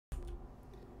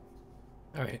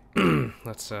Alright,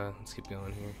 let's keep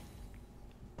going here.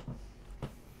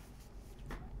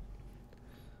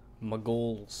 My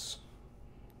goals.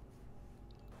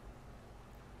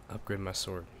 Upgrade my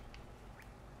sword.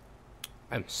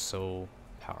 I'm so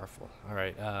powerful.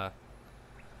 Alright,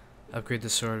 upgrade the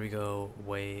sword, we go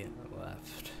way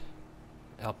left.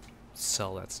 I'll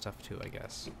sell that stuff too, I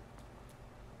guess.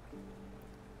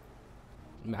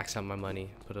 Max out my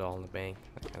money, put it all in the bank,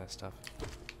 that kind of stuff.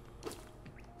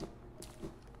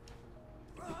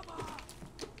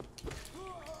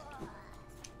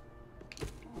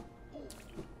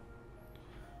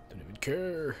 Don't even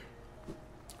care.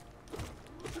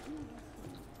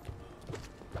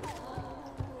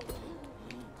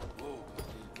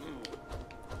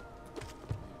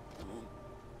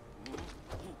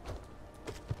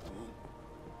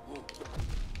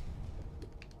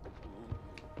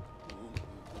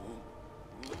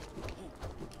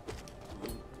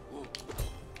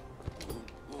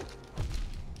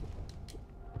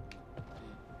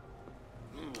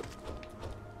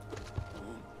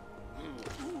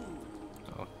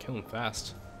 Kill him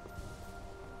fast.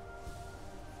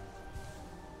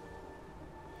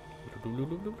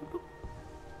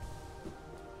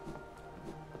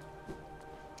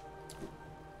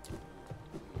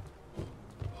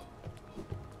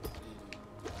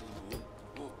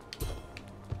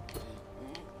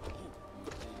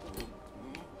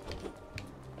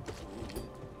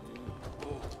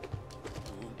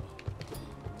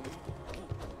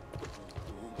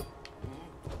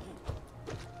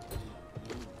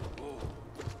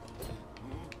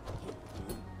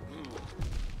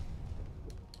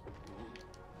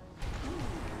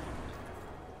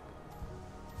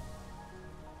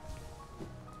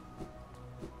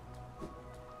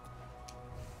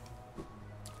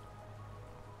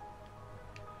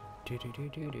 Let's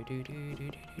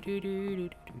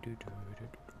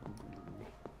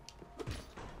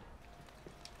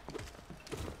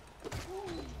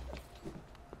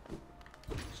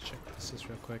check this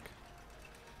real quick.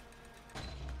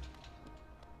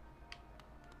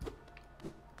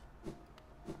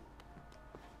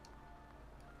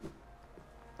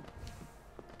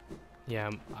 Yeah,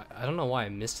 I don't know why I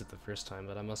missed it the first time,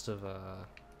 but I must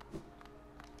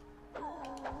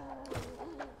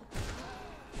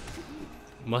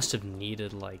have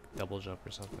needed like double jump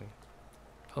or something.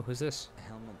 Oh, who's this?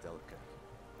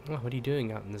 Oh, what are you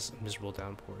doing out in this miserable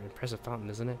downpour? Impressive fountain,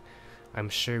 isn't it? I'm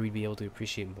sure we'd be able to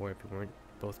appreciate more if we weren't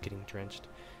both getting drenched.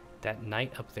 That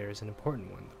knight up there is an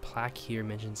important one. The plaque here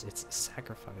mentions its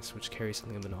sacrifice, which carries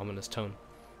something of an ominous tone.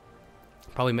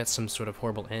 Probably met some sort of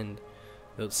horrible end,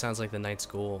 though it sounds like the knight's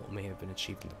goal may have been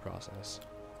achieved in the process.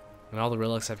 And all the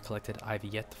relics I've collected, I've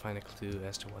yet to find a clue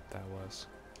as to what that was.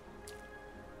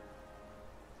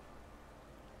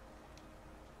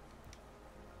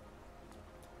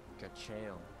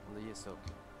 Gacheo, Liasoki.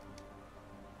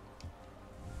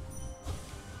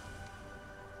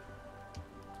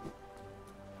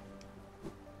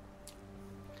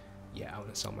 Yeah, I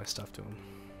want to sell my stuff to him.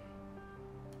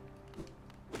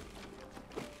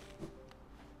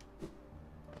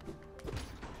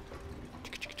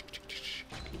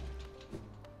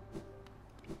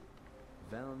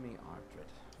 Velmi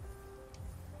Ardred.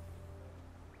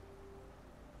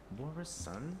 Boris'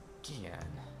 son?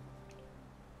 Gian.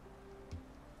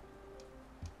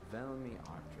 Velmi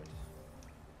Ardred.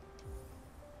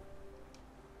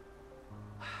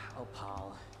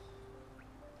 Opal.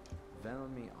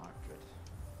 Velmi Ardred.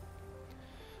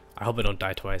 I hope I don't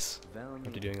die twice Velmi,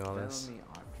 after doing all this. Velmi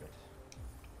Ardred.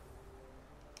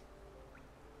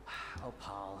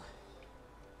 Opal.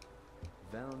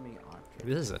 Velmi Ardred.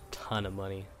 This is a ton of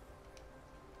money.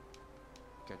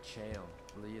 Gacheo,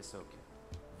 Liasoki.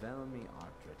 Velmi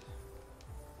Ardred.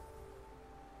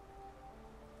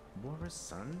 Boris'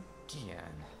 son?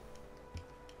 Gian.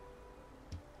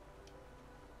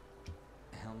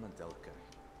 Helmadelka.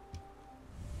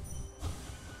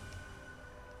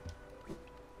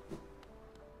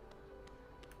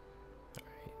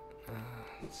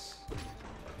 Let's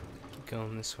keep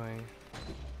going this way.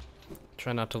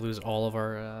 Try not to lose all of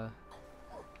our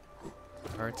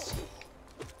hearts.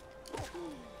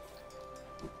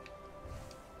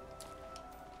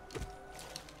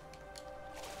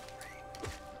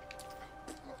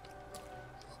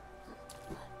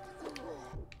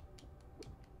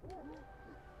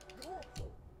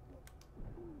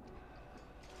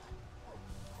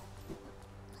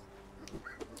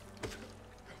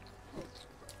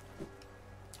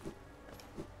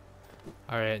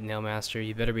 Alright, Nailmaster,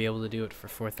 you better be able to do it for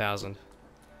 4,000.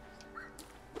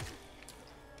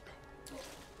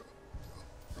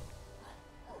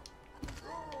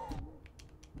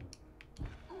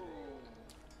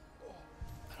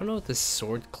 don't know what this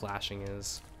sword clashing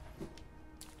is.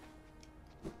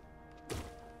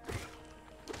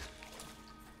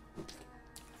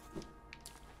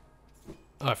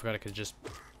 Oh, I forgot I could just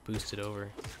boost it over.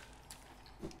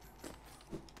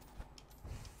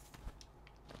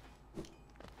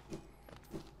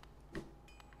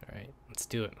 Alright, let's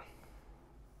do it.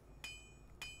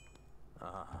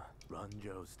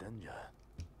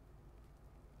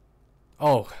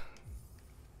 Oh!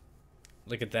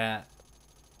 Look at that.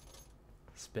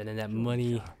 Spending that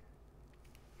money.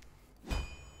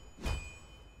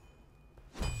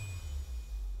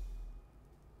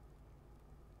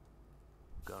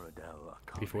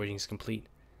 Reforging is complete.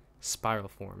 Spiral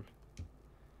form.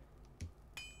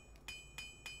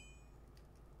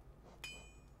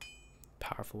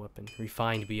 Powerful weapon.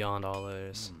 Refined beyond all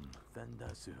others.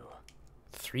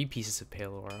 3 pieces of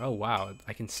pale ore. Oh wow,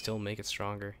 I can still make it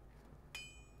stronger.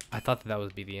 I thought that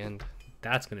would be the end.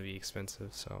 That's gonna be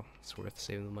expensive, so it's worth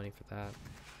saving the money for that.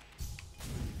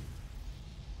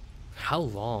 How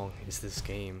long is this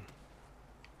game?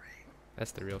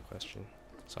 That's the real question.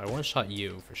 So I one-shot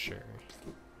you for sure.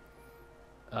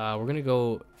 We're gonna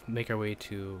go make our way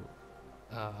to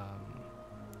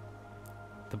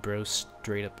the bro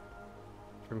straight up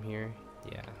from here.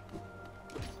 Yeah.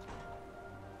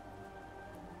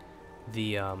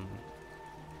 The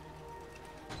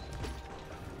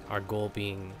our goal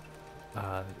being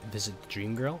visit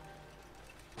Dream Girl.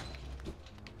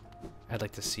 I'd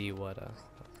like to see what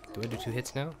do I do 2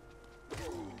 hits now?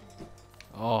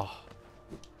 Oh,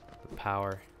 the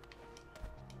power.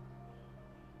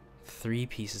 3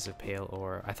 pieces of pale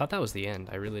ore. I thought that was the end.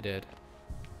 I really did.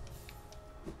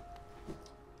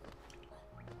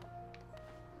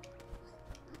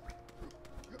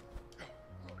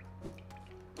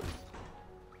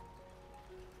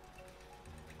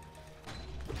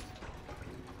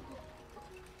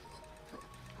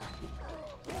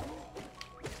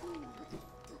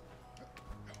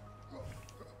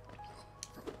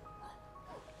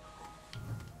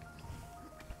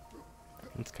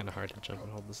 It's kind of hard to jump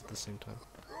and hold this at the same time.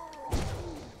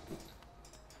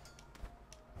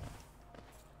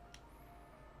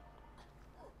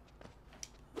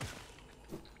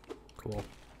 Cool.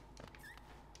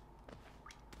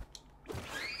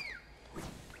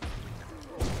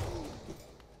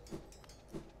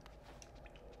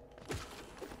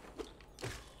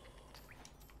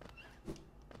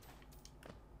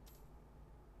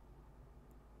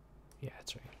 Yeah,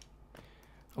 that's right.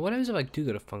 What happens if I do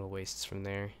go to Fungal Wastes from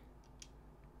there?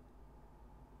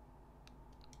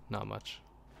 Not much.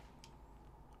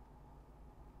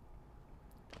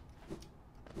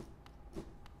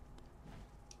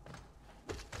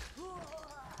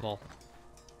 Lol.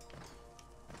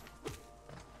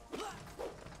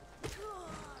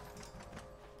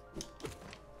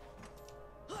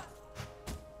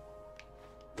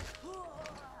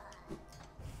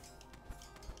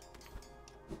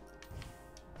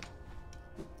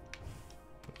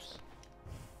 Oops.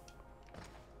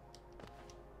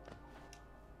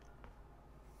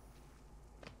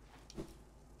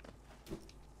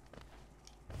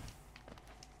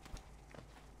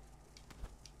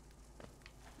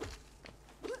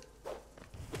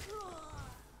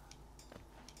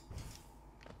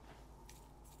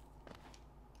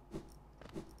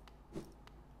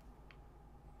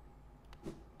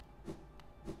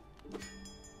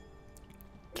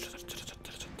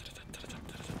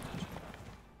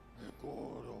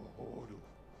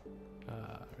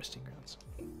 Resting grounds.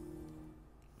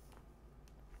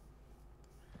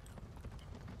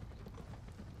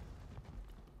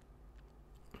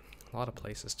 A lot of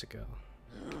places to go.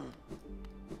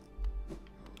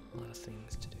 A lot of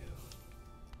things to do.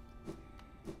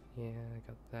 Yeah, I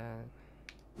got that.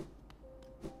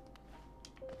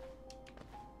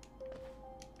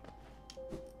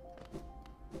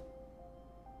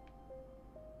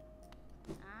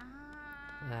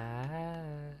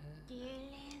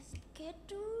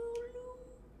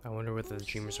 I wonder whether the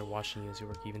dreamers are watching you as you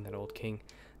work, even that old king.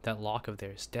 That lock of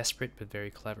theirs, desperate but very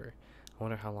clever. I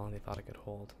wonder how long they thought it could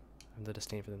hold. I have the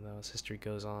disdain for them though. As history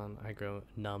goes on, I grow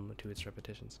numb to its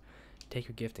repetitions. Take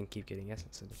your gift and keep getting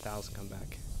essence, and 1,000 come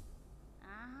back.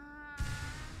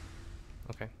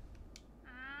 Okay.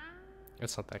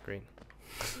 That's not that great.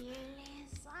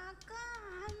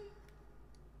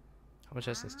 How much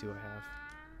essence do I have?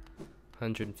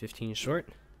 115 short?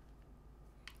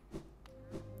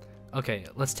 Okay,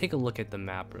 let's take a look at the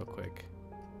map real quick.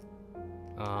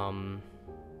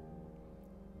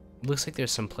 Looks like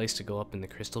there's some place to go up in the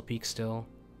Crystal Peak still.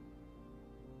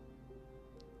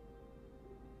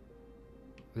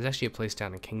 There's actually a place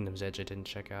down in Kingdom's Edge I didn't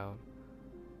check out.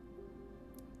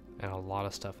 And a lot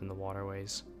of stuff in the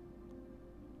waterways.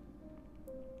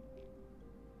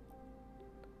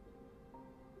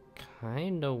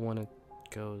 Kinda wanna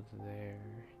go there.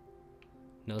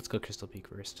 No, let's go Crystal Peak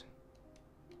first.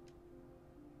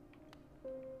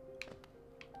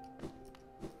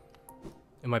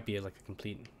 It might be like a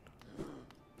complete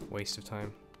waste of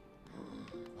time.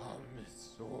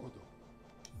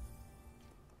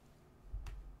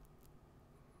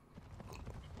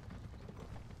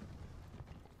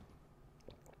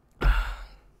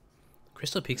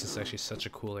 Crystal Peaks is actually such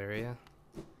a cool area.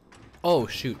 Oh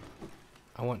shoot.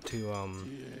 I want to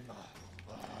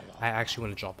I actually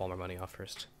want to drop all my money off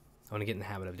first. I want to get in the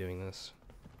habit of doing this.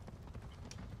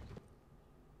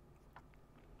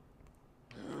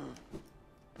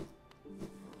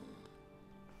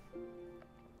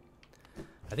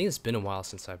 I think it's been a while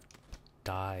since I've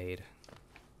died.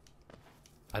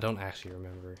 I don't actually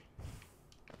remember.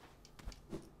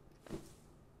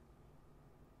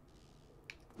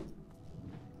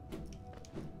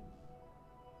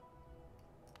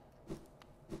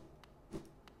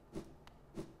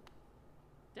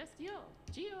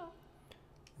 Gio. Yeah,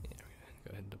 we're gonna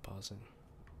go ahead and deposit.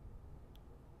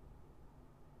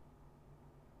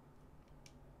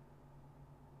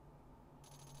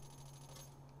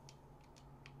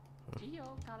 Gio,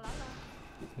 Kalala.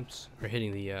 Oops, we're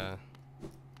hitting the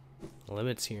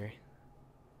limits here.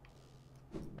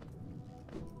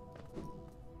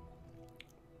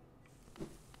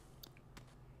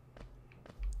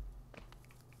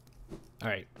 All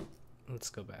right, let's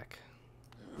go back.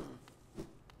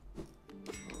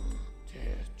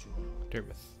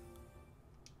 Derbeth.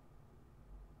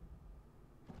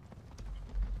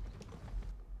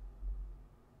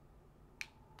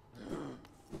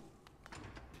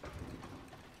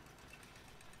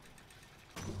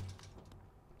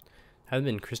 I haven't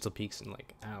been in Crystal Peaks in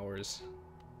like hours.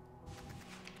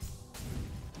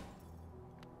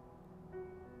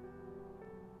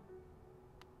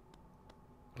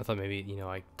 I thought maybe, you know,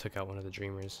 I took out one of the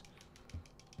dreamers,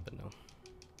 but no.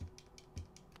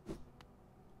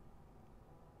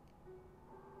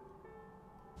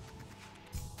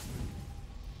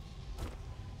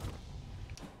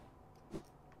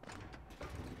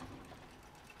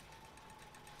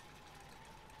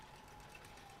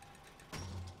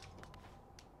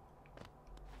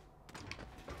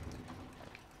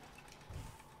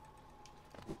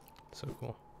 So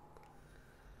cool.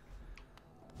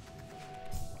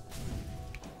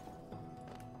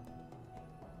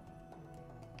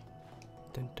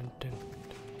 Dun, dun, dun.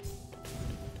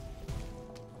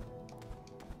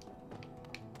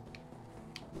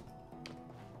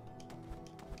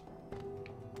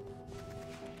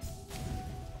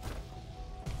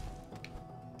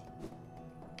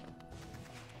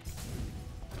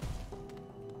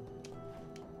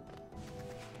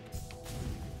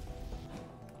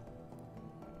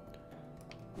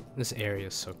 This area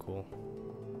is so cool.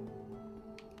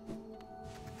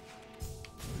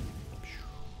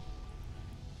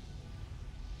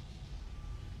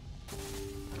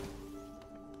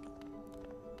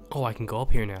 Oh, I can go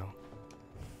up here now.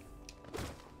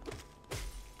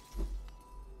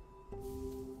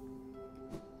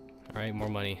 Alright, more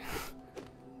money.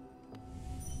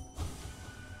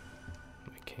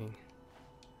 My king.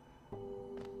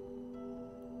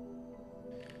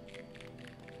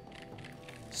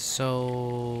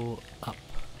 So, up.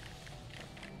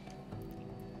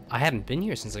 I haven't been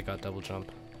here since I got double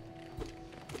jump.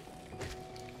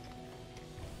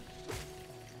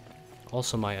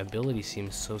 Also, my ability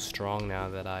seems so strong now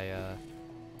that I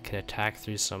can attack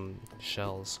through some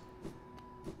shells,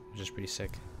 which is pretty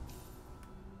sick.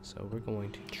 So we're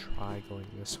going to try going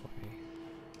this way.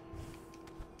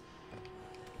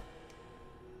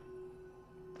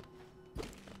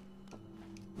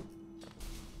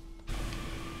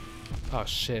 Oh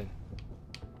shit.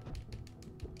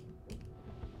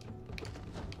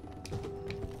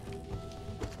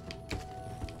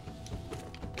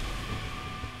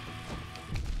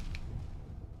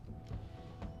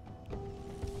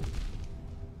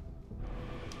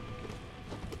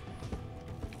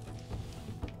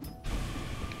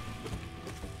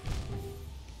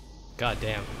 God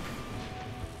damn.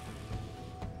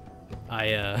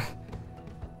 I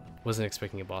wasn't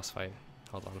expecting a boss fight.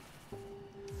 Hold on.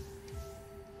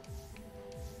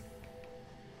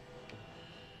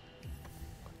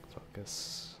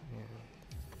 Focus.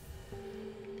 Yeah.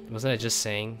 Wasn't I just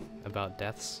saying about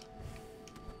deaths?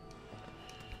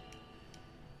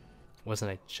 Wasn't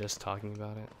I just talking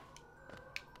about it?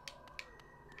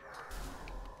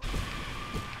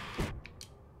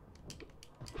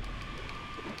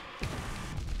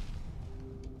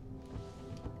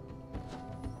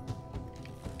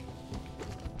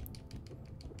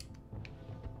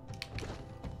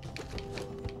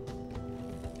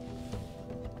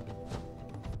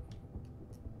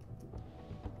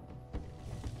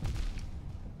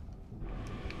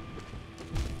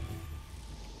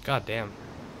 God damn.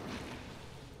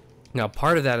 Now,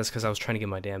 part of that is because I was trying to get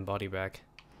my damn body back.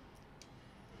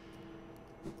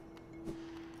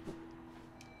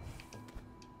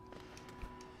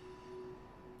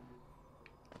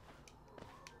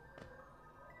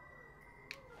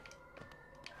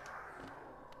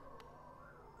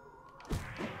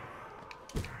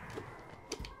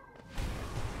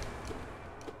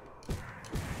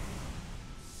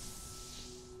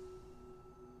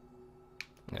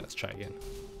 Yeah, let's try again.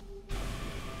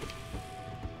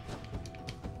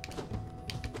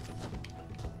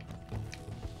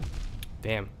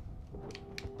 Damn.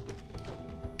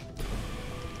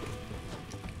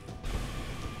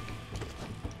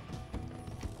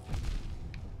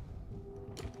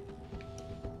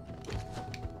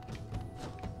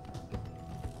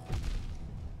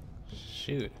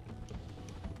 Shoot.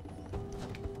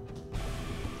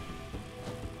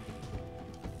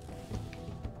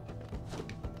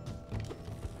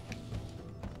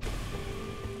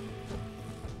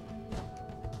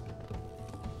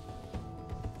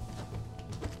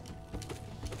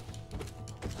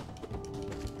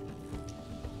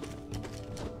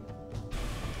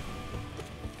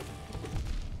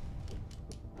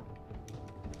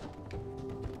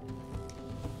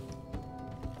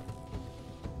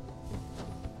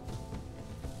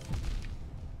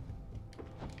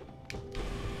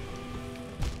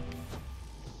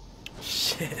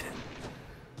 Shit.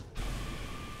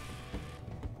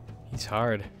 He's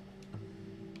hard.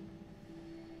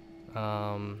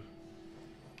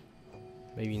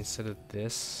 Maybe instead of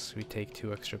this, we take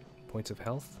 2 extra points of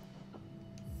health.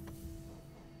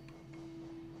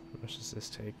 How much does this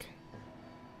take?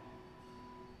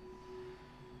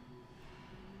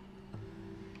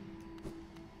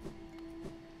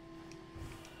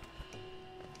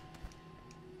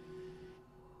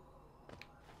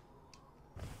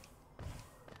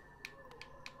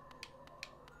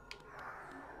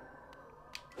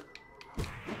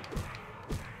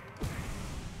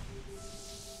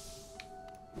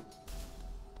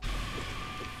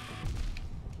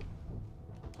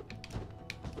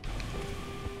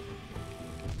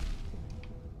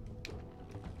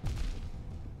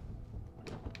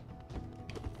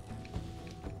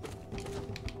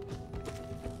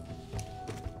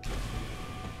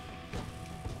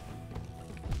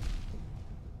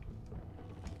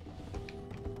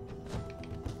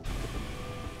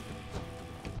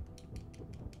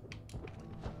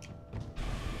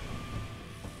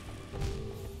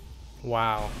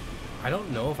 Wow. I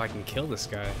don't know if I can kill this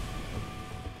guy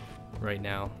right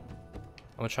now.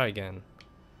 I'm gonna try again.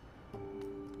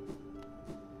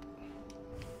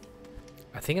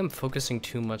 I think I'm focusing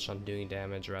too much on doing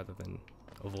damage rather than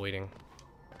avoiding.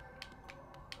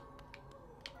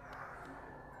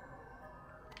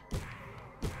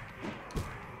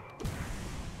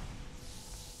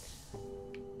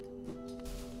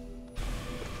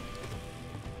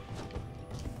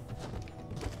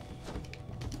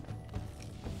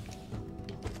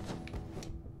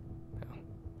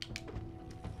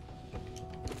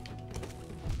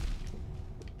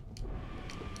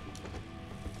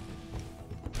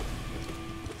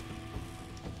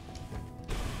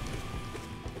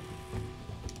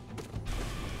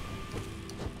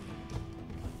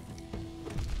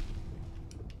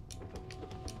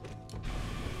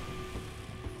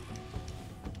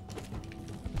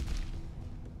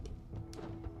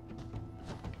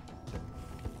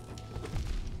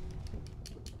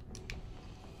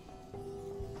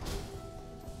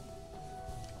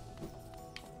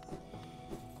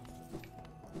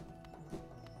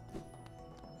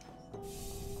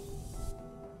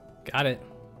 Got it.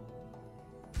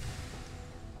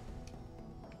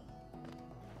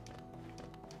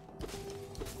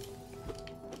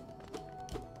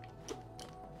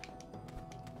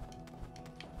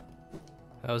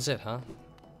 That was it, huh?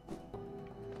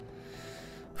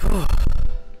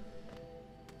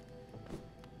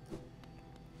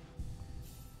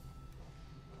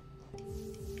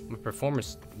 My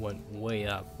performance went way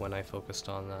up when I focused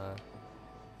on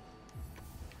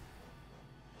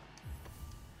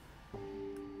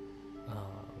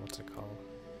what's it called?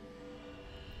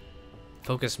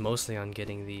 Focus mostly on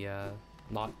getting the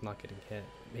not getting hit.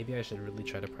 Maybe I should really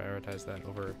try to prioritize that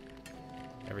over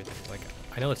everything. Like,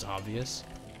 I know it's obvious.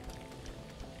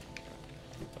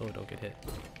 Oh, don't get hit.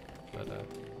 But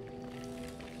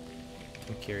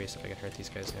I'm curious if I can hurt these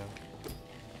guys now.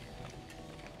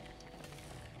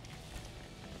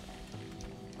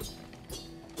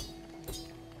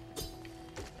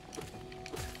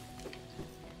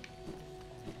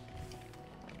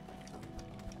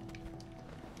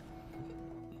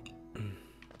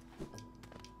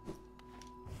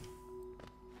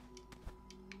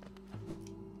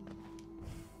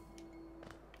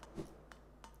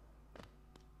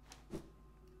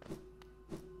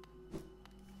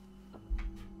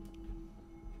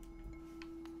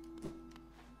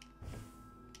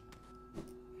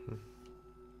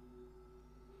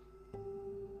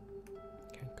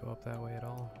 up that way at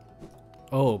all.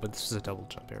 Oh, but this was a double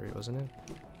jump area, wasn't it?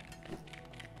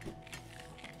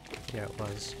 Yeah, it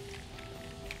was.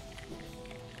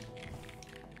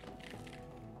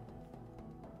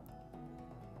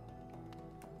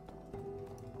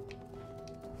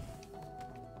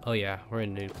 Oh yeah, we're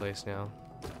in a new place now.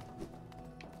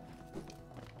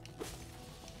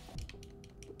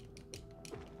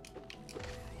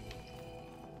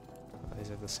 Oh, these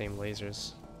are the same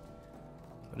lasers.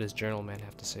 What does Journal Man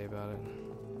have to say about it?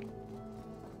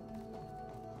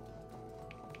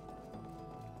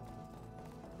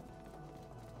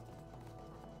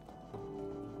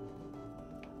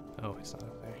 Oh, it's not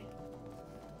up there.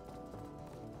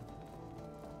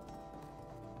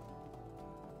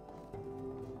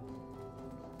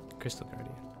 Crystal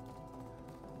Guardian.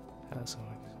 So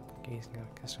gazing out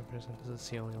at Crystal Prison. This is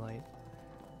the only light.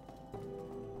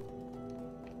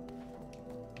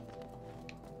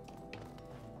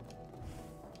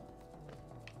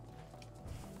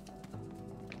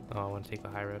 Oh, I want to take the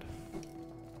high road.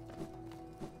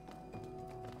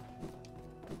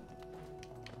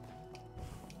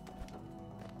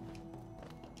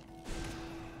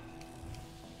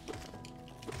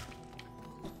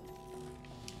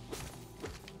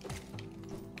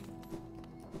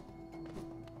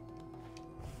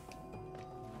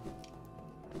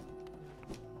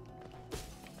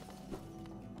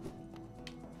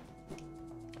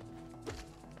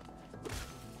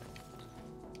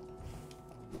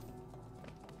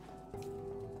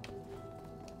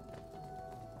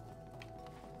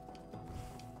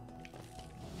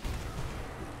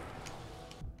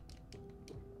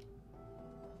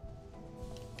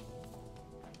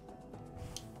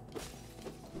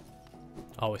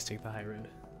 Always take the high road.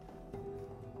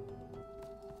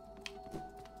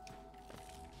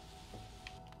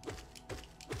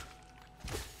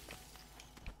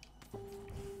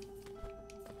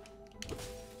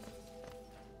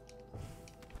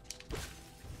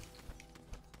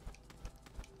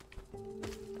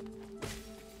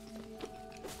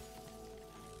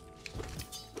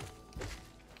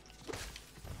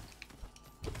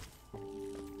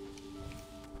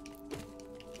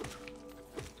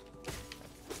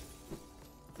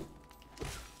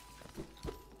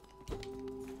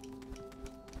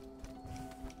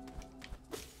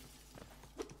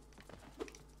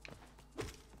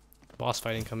 Boss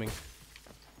fight incoming.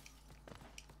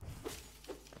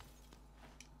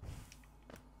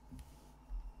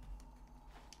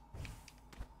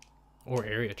 Or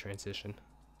area transition.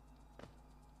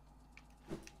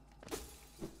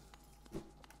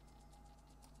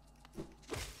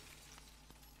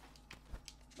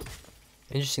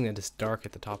 Interesting that it's dark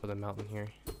at the top of the mountain here.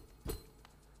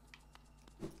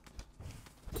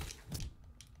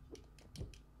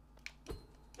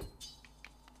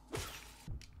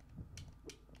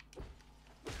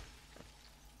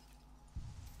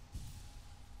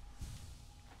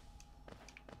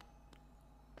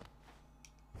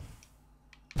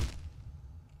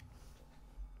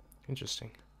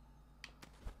 Interesting.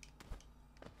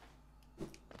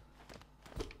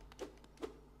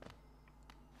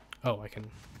 Oh, I can...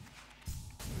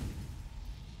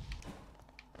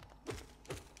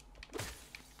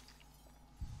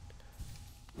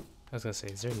 I was gonna say,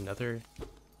 is there another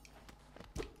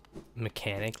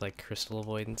mechanic like crystal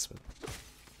avoidance? But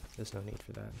there's no need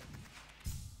for that.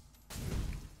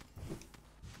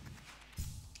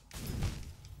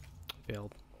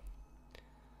 Failed.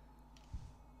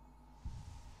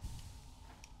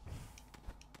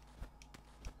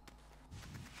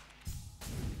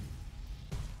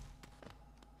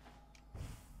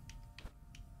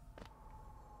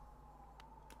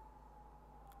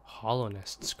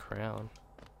 Hollownest's crown.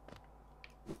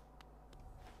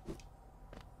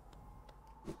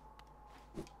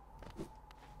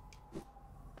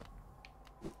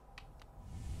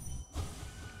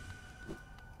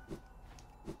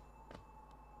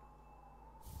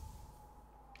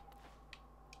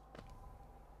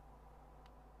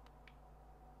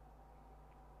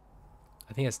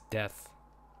 I think it's death.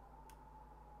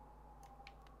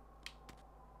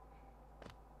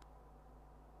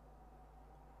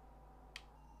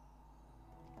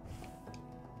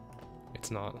 It's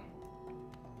not.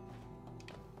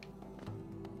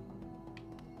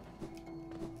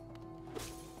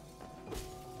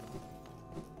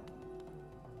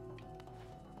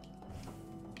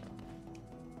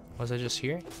 Was I just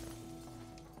here?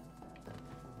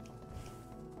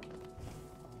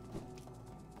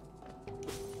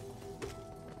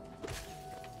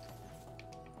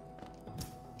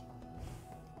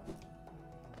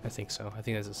 I think so. I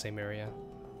think that's the same area.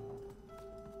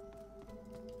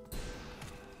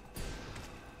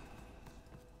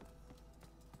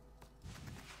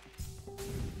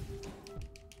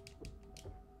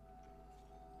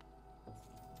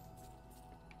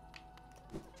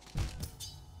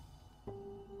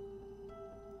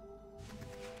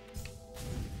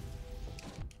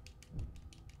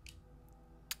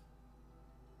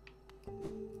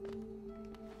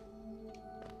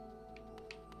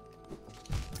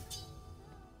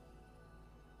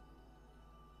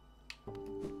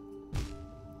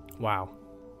 Wow.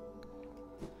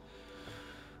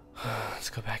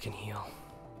 Let's go back and heal.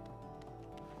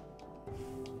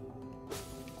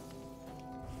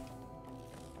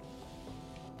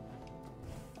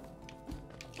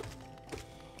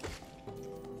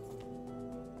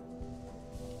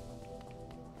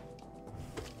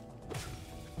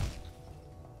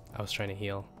 I was trying to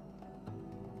heal.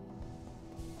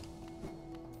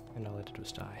 And all I did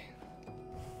was die.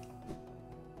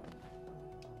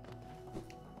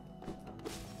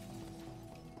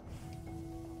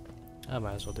 I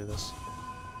might as well do this.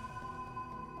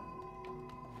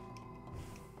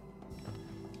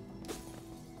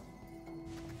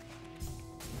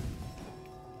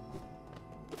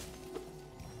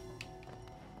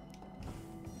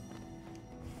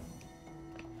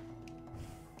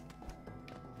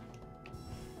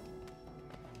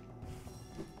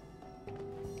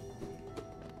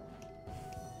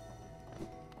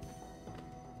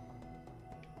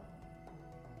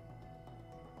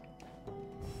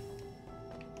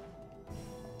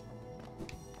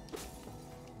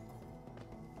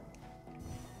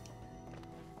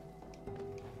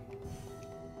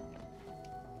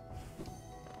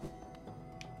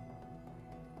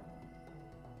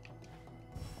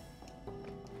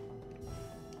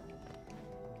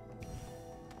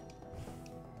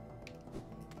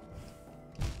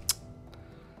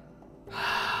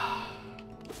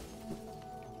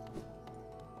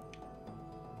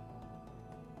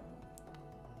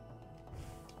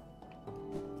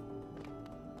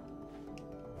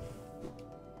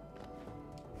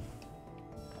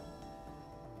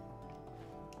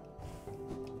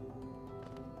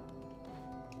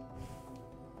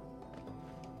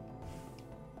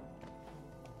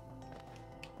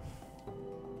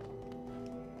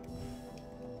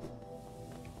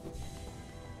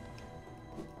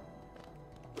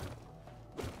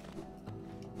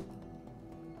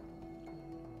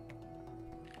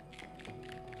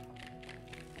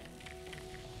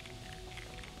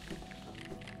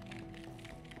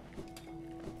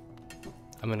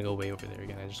 I'm gonna go way over there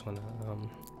again. I just wanna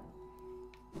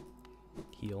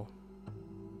heal.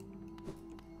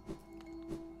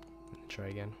 Try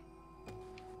again.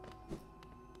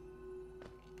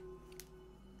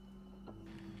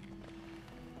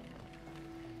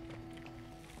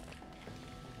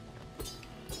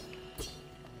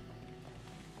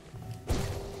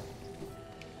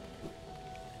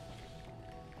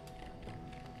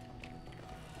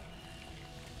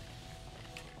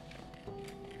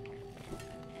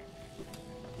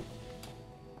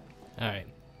 All right.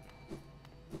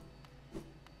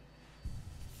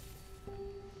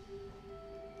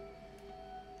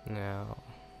 Now.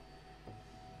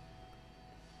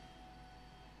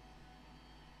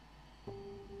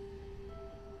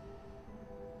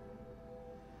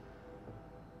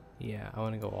 Yeah, I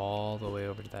want to go all the way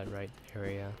over to that right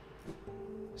area.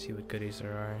 See what goodies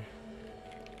there are.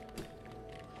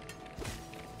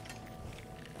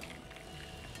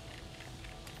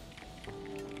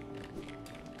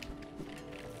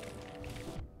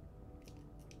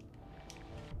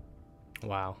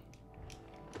 Wow.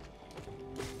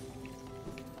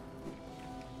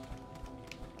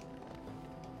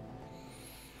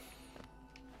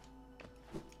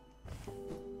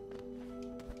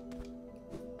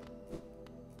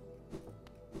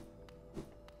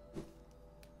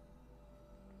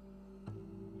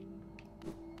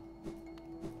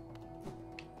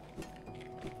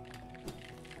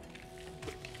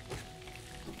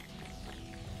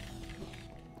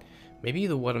 Maybe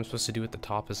what I'm supposed to do at the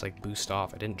top is like boost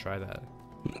off. I didn't try that.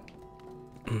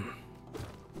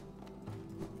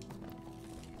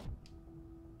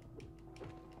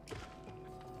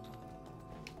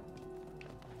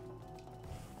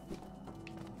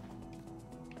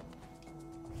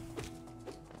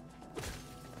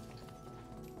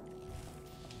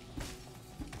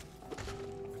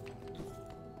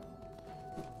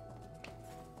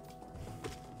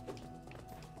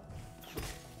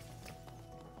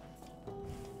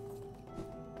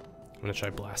 I'm gonna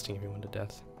try blasting everyone to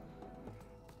death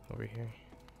over here.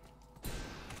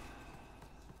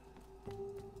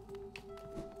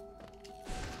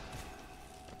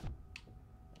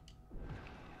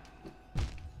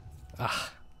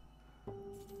 Ah.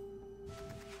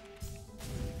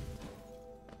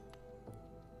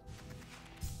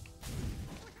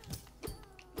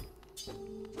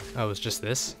 Oh, it was just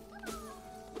this?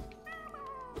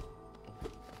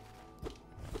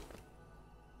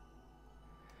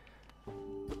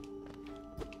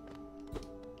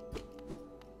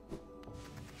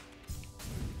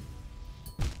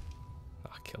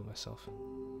 Kill myself.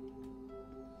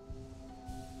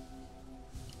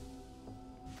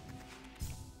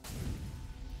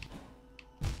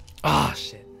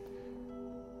 shit.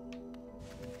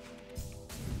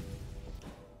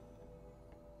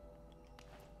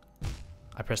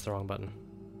 I pressed the wrong button.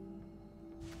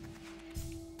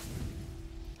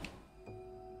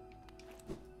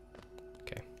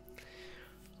 Okay.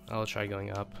 I'll try going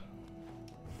up.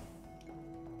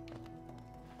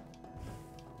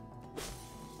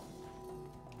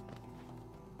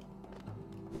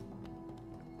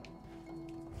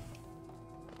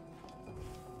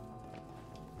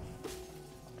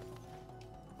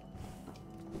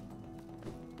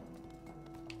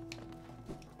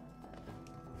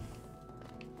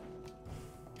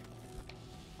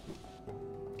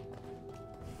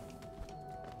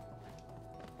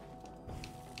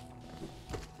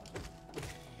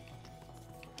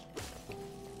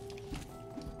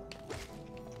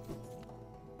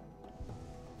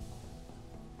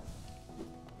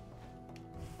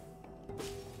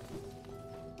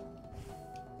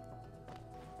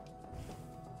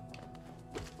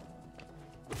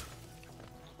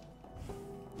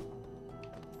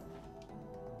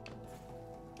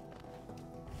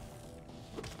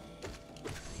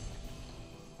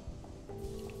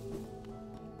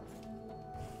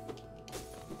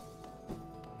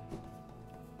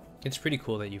 It's pretty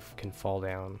cool that you can fall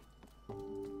down.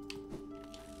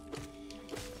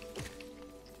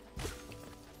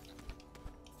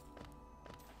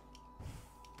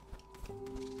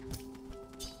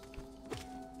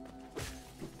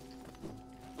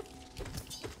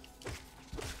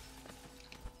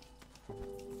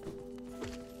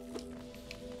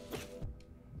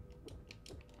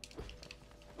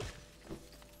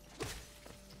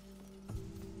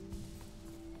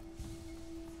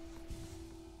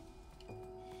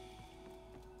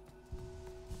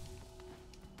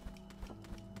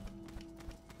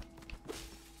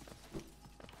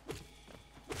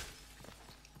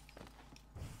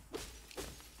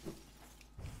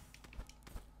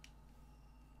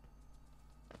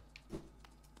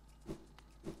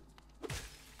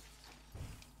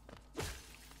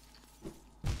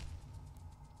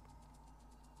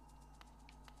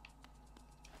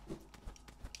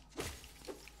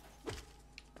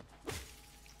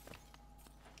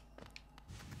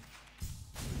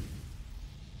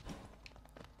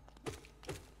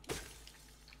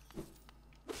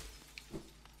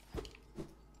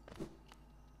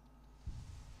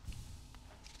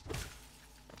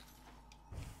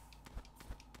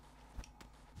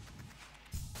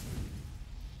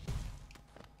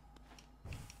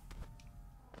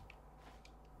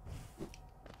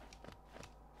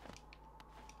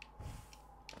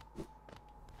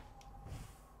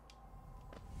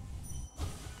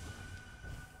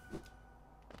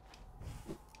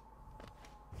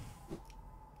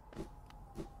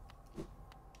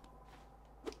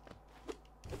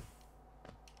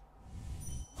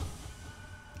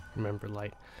 Remember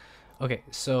light. Okay,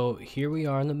 so here we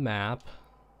are on the map.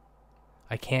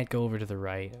 I can't go over to the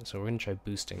right, so we're gonna try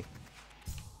boosting.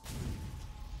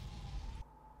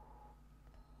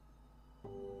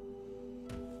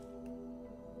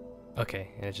 Okay,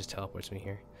 and it just teleports me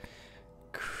here.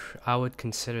 I would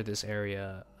consider this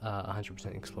area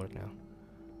 100% explored now.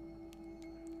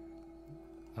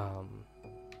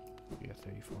 We got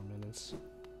 34 minutes.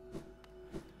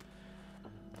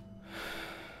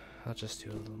 I'll just do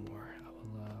a little more. I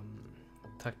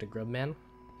will talk to Grubman,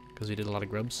 because we did a lot of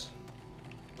grubs.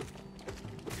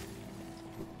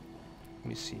 Let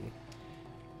me see.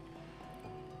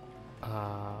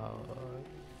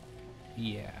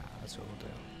 Yeah, that's what we'll do.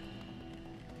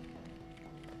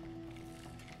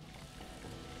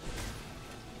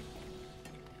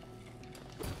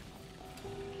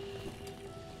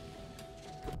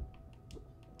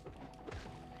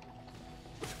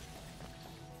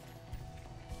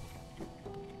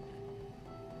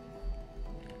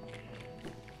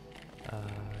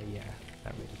 Yeah,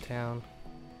 that way to town.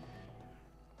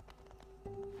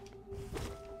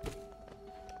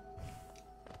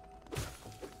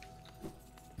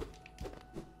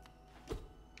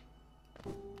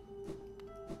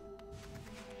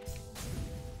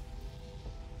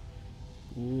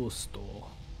 Gusto.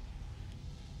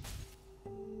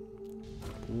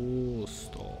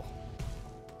 Gusto.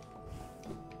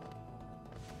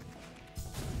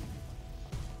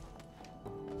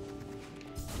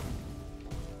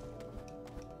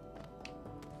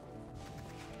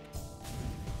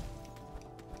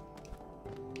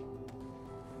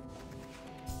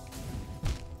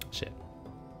 Shit.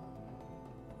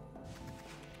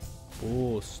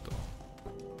 Gusto.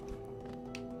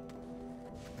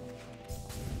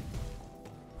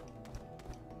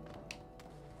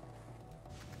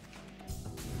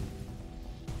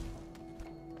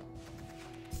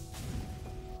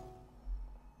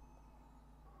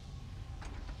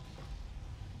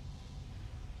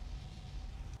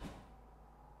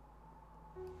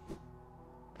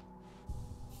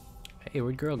 Hey,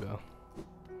 where'd girl go?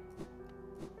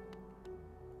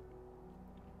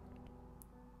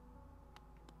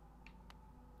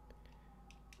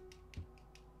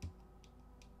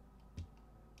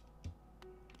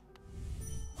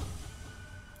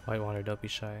 White water, don't be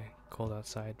shy. Cold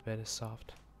outside, bed is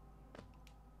soft.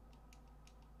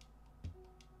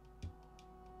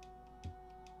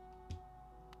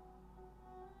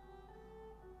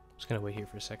 Just gonna wait here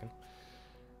for a second.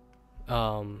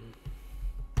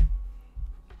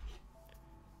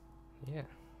 Yeah.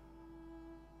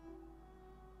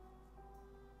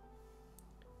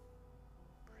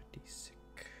 Pretty sick.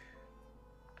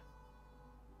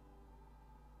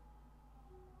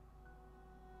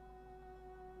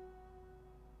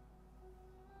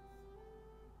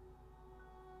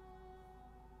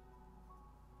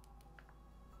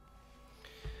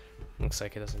 Looks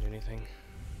like it doesn't do anything.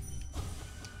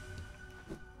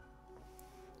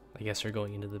 I guess her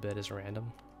going into the bed is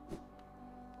random.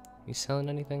 You selling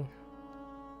anything?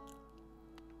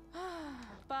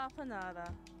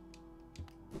 Bafanada.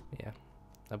 Yeah,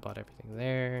 I bought everything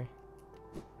there.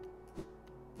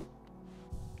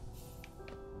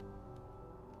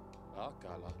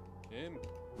 Akala. Him.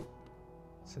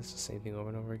 So it's the same thing over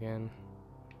and over again.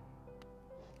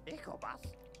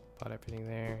 Bought everything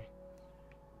there.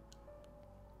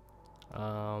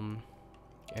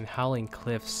 And Howling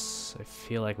Cliffs, I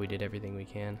feel like we did everything we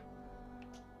can.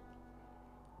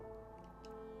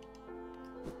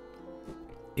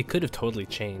 It could have totally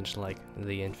changed, like,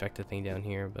 the infected thing down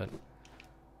here, but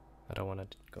I don't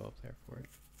want to go up there for it.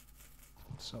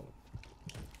 So,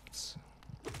 let's...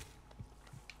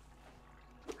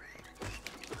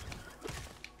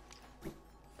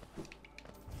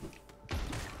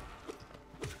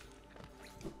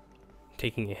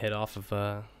 Taking a hit off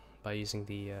of, by using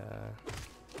the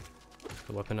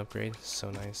weapon upgrade, so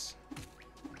nice.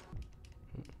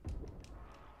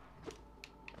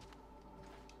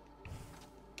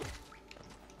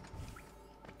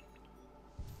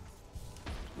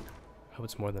 Hope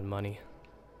it's more than money.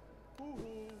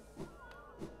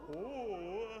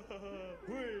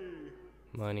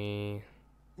 Money.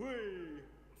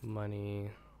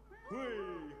 Money.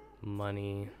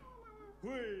 Money.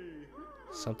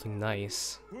 Something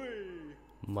nice.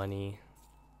 Money.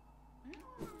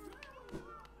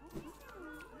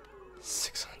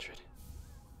 600.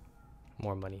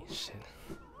 More money. Shit.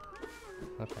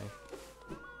 Okay.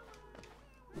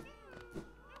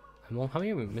 How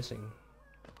many are we missing?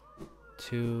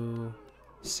 2,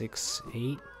 6,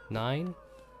 8, 9,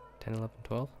 10, 11,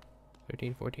 12,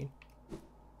 13, 14.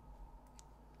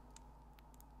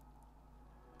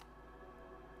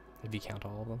 If you count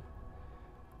all of them.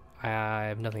 I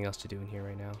have nothing else to do in here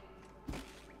right now.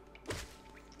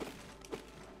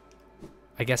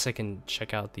 I guess I can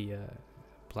check out the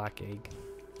black egg.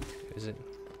 Is it?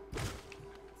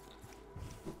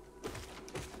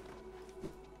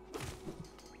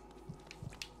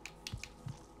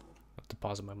 I'll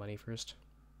deposit my money first.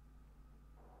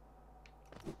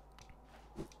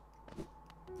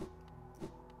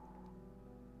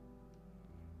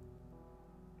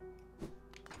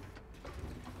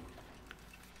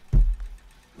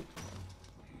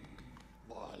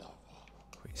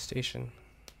 Queen Station.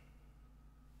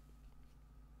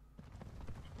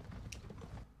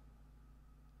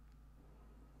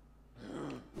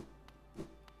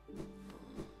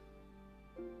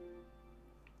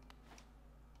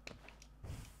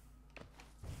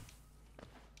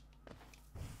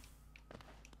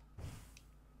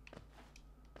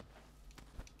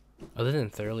 Other than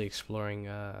thoroughly exploring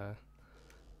the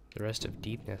rest of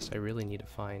Deepness, I really need to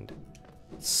find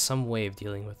some way of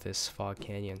dealing with this Fog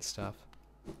Canyon stuff.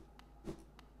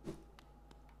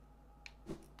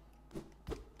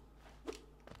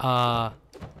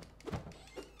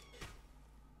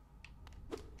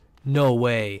 No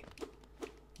way.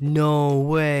 No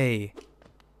way.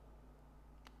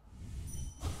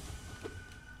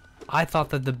 I thought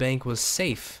that the bank was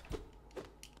safe.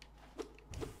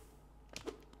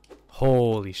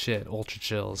 Holy shit, ultra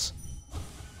chills.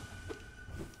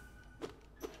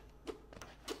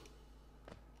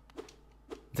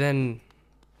 Then,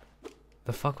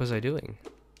 the fuck was I doing?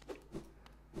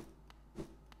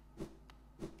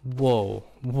 Whoa,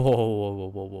 whoa, whoa, whoa,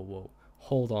 whoa, whoa, whoa.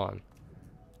 Hold on.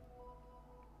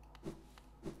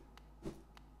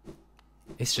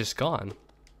 It's just gone.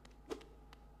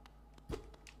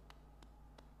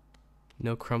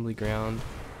 No crumbly ground.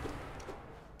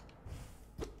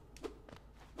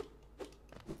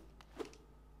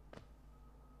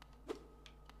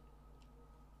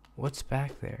 What's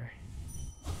back there?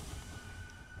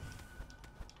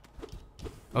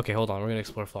 Okay, hold on. We're gonna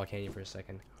explore Fog Canyon for a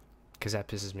second. because that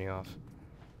pisses me off.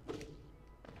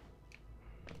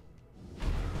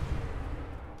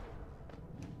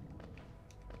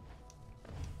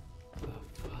 The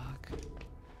fuck?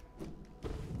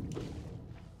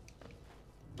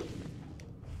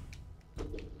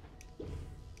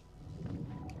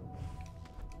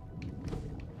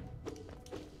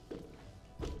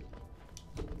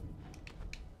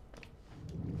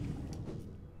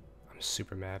 I'm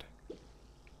super mad.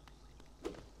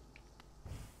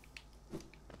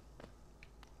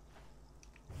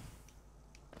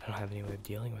 I don't have any way of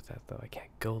dealing with that though. I can't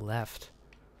go left.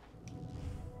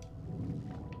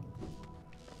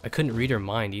 I couldn't read her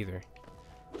mind either.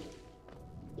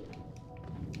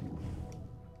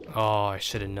 Oh, I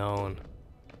should have known.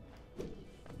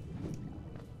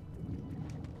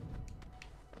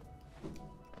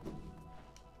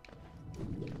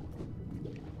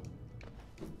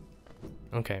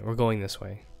 Okay, we're going this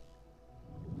way.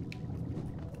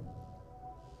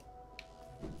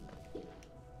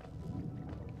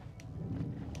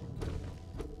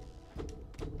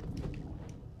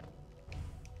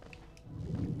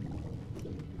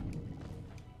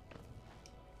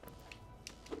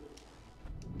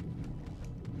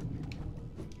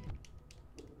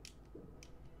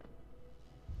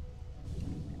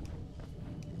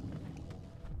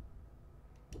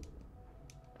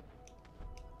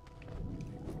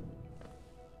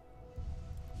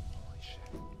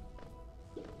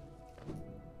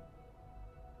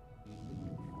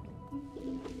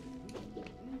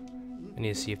 I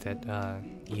need to see if that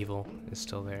evil is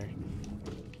still there.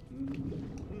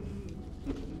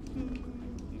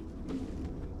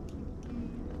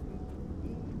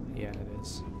 Yeah, it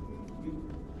is.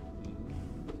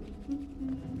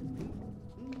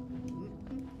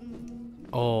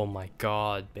 Oh my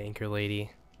god, banker lady.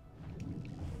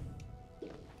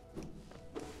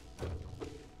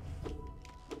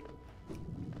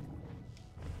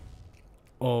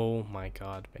 Oh my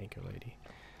god, banker lady.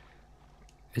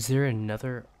 Is there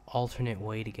another alternate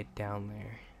way to get down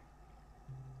there?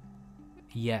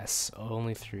 Yes,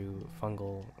 only through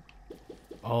fungal.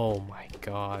 Oh my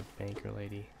god, banker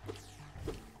lady.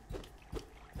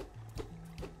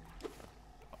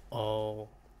 Oh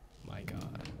my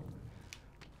god.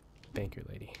 Banker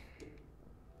lady.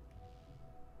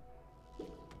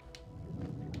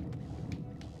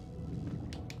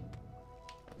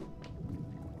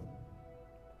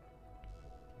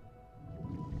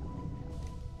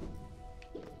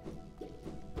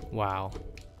 Wow.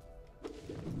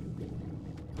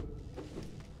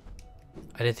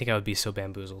 I didn't think I would be so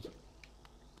bamboozled.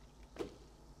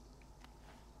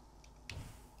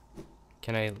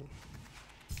 Can I...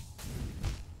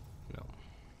 No.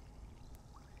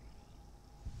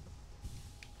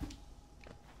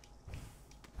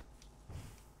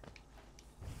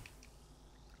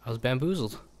 I was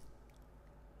bamboozled.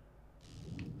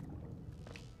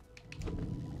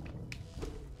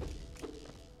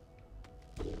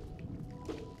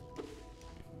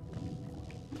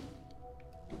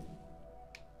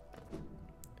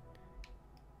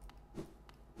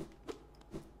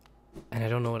 And I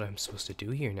don't know what I'm supposed to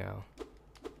do here now.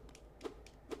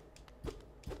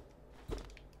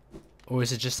 Or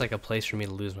is it just like a place for me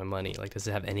to lose my money? Like, does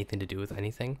it have anything to do with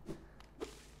anything?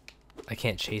 I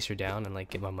can't chase her down and like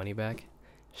get my money back?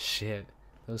 Shit.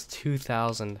 That was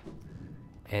 2,000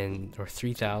 and or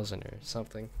 3,000 or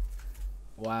something.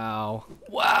 Wow.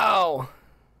 Wow.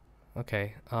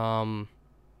 Okay. Alright,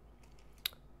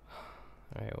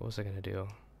 what was I gonna do?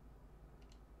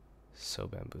 So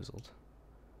bamboozled.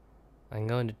 I can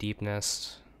go into Deep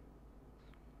Nest.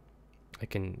 I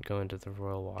can go into the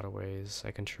Royal Waterways.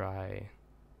 I can try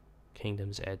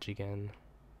Kingdom's Edge again.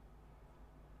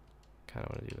 Kinda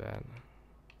wanna do that.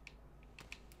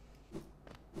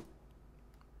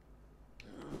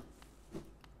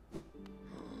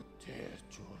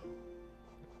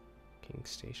 King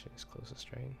Station is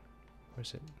closest, right? Or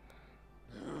is it?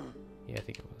 Yeah, I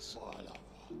think it was.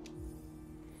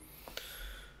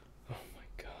 Oh my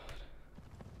god.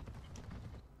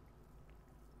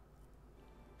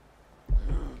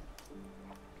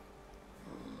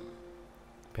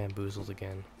 Bamboozled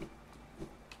again.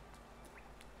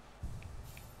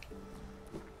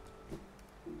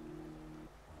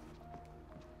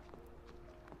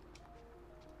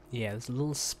 Yeah, there's a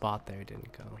little spot there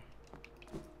didn't go.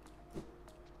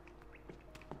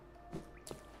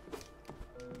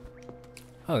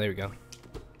 Oh, there we go.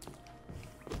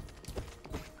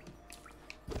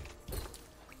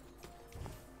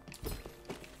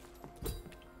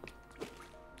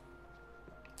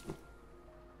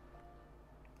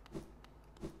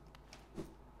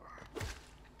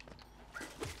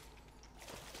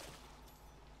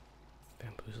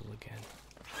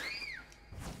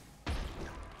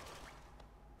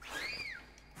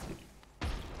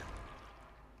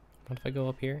 What if I go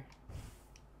up here?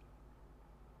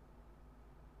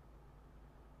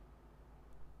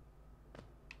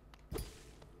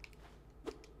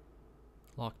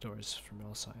 Locked doors from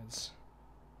all sides.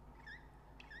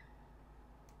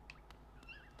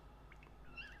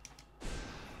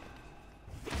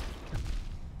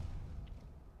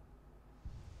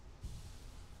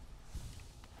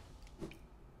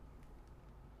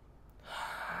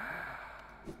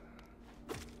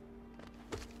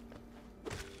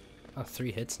 Oh,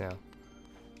 3 hits now.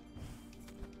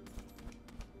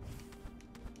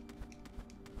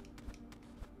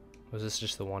 Was this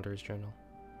just the Wanderer's Journal?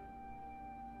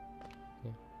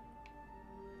 Yeah.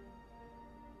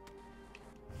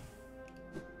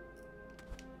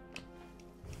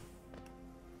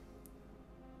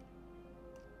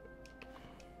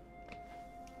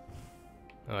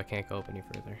 Oh, I can't go up any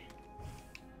further.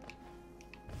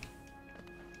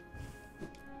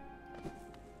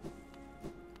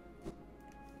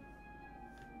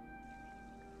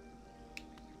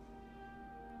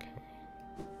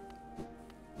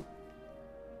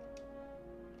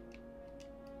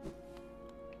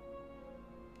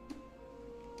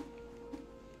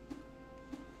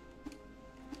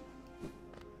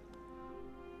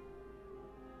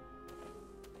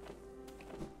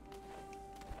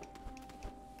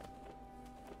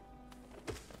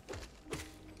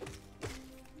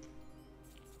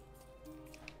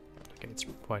 It's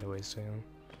quite a ways down.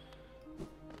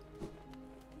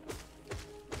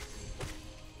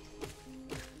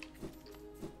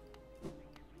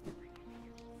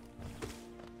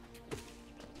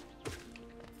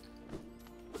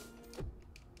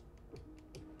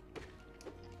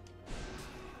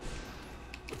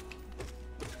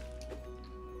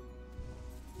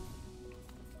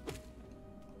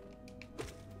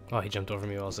 Oh, he jumped over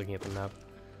me while I was looking at the map.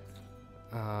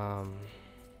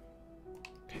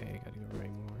 Okay, gotta go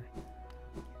right more.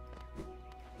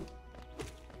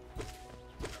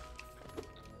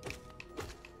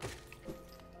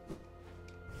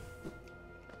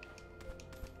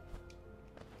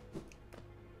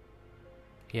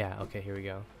 Yeah, okay, here we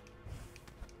go.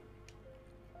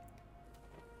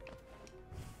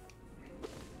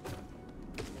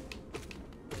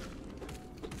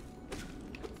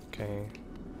 Okay.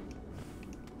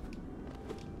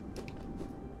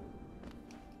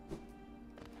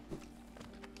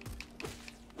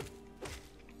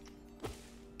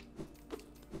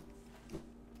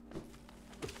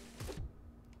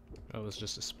 Oh, it was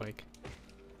just a spike.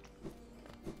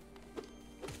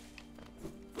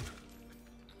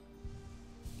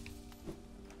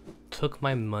 Took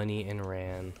my money and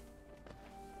ran.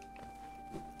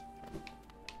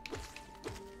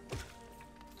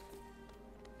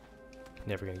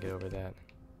 Never gonna get over that.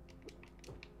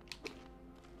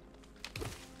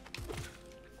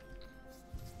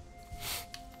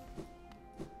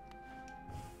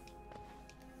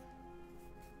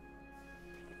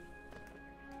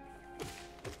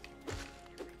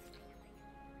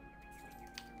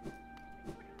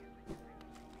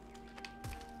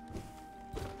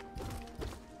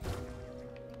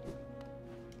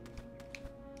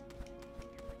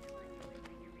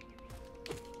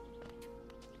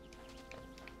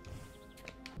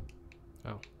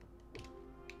 Oh.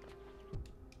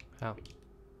 How?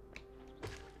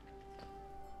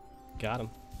 Got him.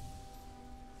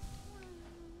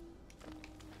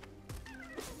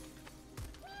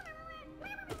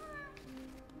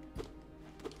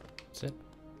 That's it.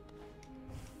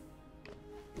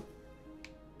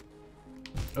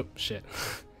 Oh, shit.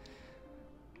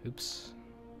 Oops.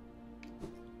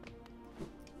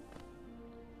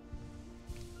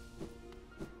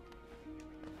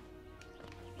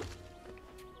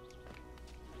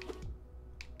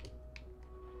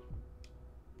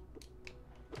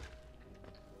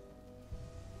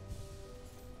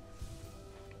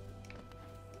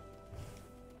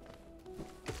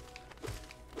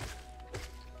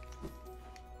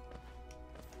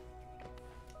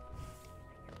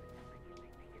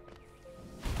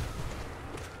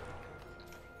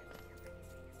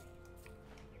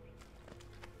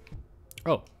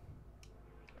 Oh.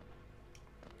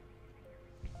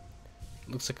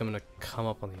 Looks like I'm gonna come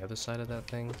up on the other side of that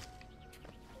thing.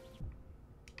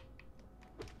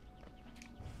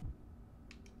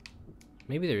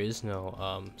 Maybe there is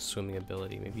no swimming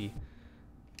ability. Maybe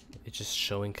it's just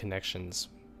showing connections,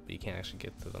 but you can't actually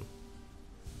get to them.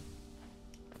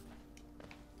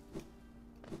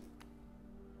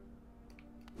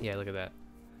 Yeah, look at that.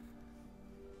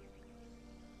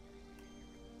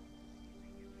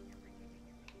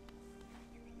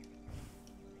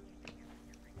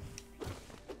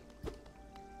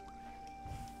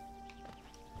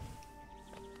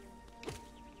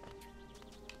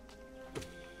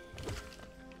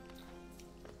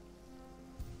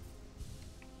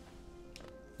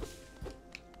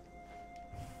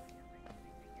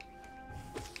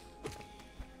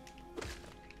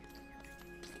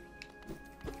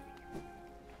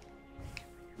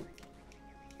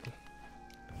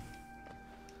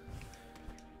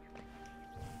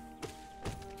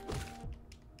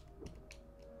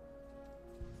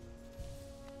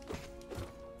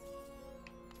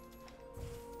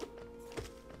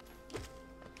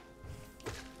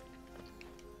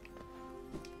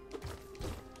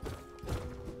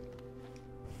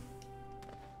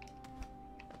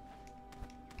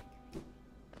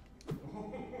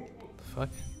 fuck?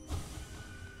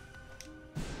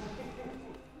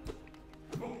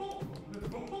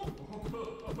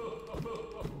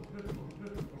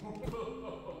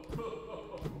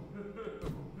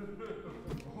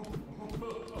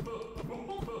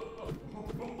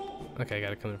 Okay, I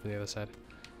gotta come in from the other side.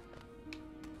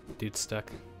 Dude's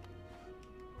stuck.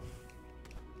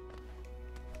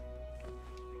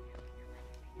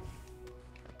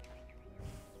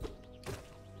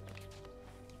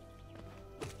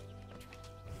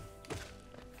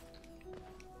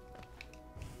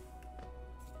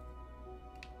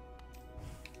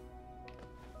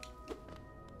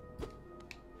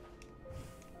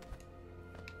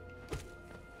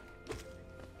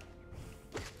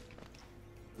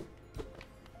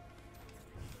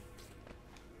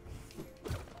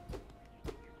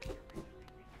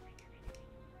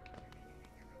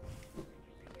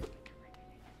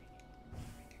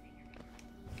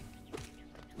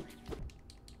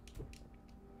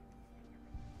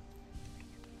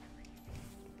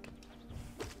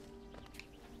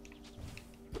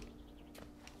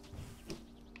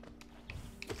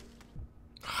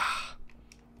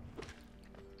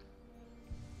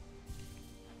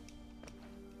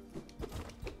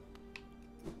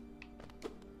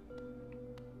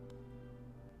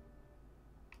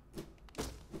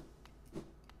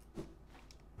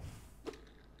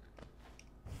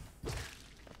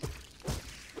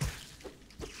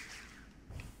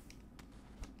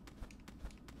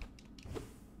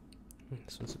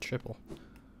 This one's a triple.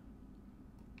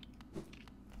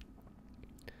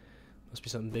 Must be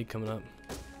something big coming up.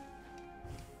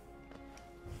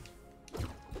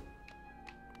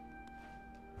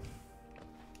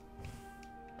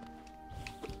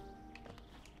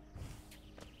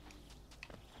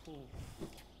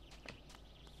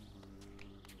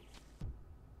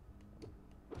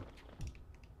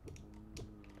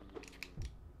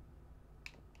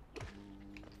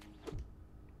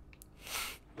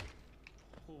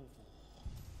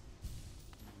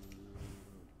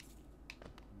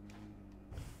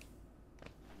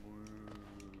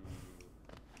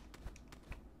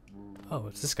 Oh,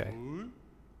 it's this guy.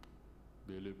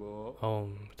 Oh,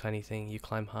 tiny thing, you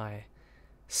climb high.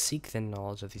 Seek then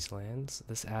knowledge of these lands.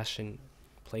 This ashen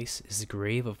place is the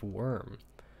grave of Worm.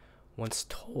 Once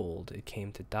told, it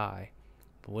came to die.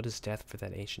 But what is death for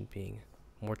that ancient being?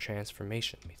 More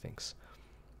transformation, methinks.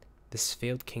 This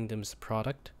failed kingdom is the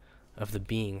product of the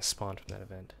being spawned from that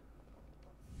event.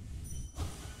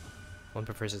 One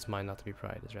prefers its mind not to be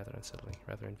pried. Is rather unsettling,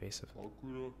 rather invasive.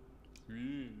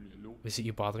 Is it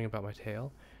you bothering about my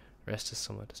tail? Rest is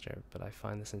somewhat disturbed, but I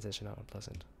find the sensation not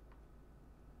unpleasant.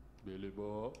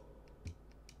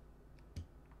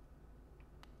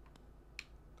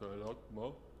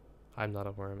 I'm not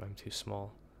a worm, I'm too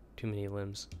small. Too many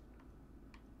limbs.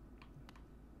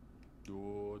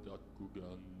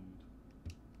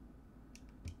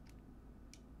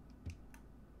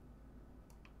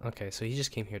 Okay, so he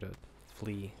just came here to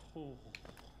flee.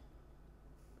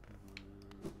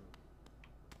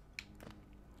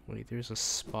 Wait, there's a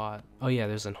spot. Oh yeah,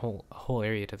 there's a whole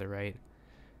area to the right.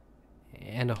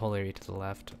 And a whole area to the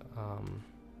left.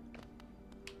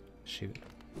 Shoot.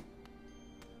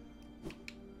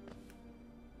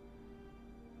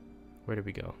 Where did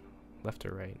we go? Left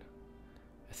or right?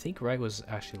 I think right was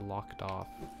actually locked off.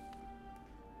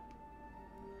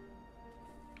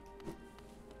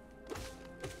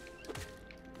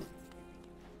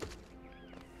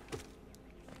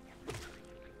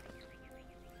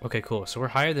 Okay, cool. So we're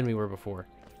higher than we were before.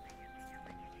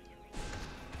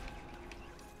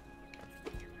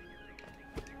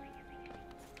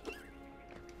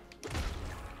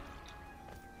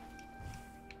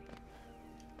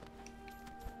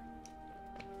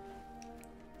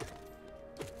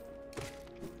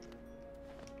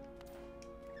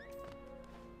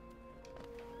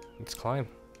 Let's climb.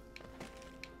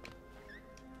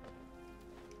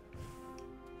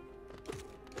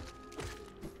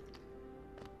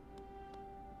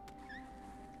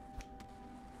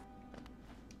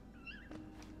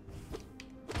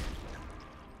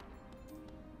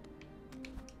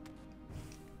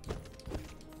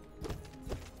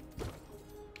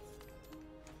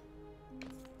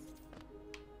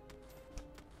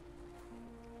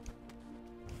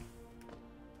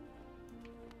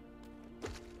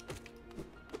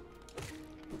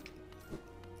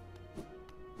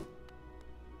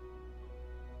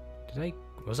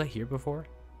 Was I here before?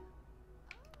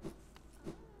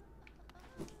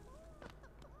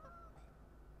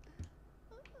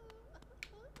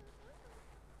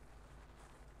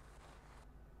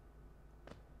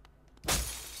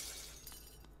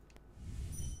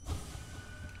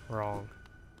 Wrong.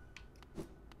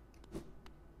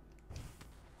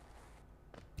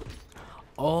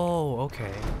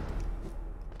 Okay.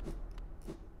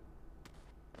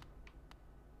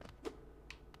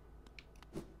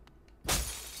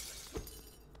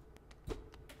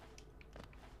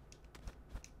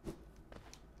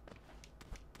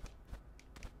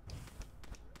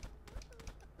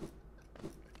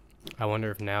 I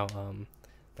wonder if now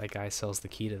that guy sells the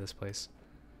key to this place.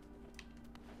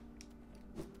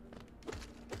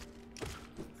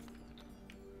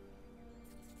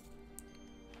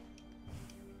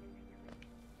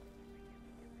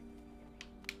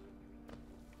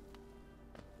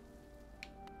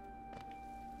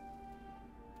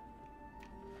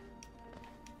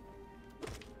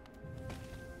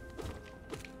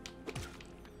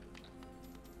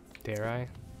 Dare I?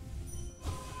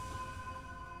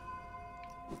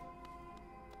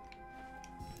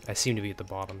 I seem to be at the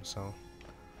bottom, so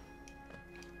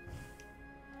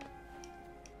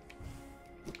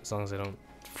as long as I don't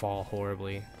fall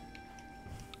horribly.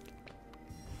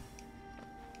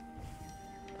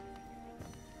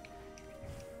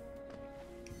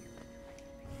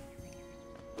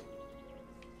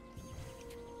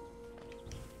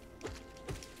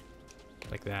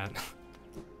 Like that.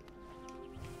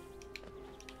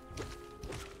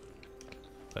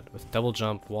 But with double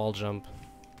jump, wall jump,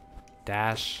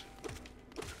 dash.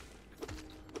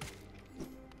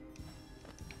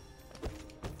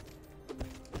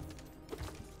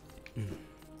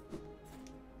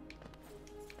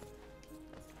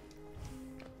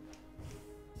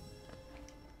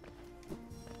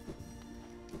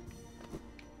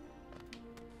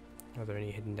 Are there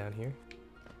any hidden down here?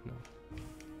 No.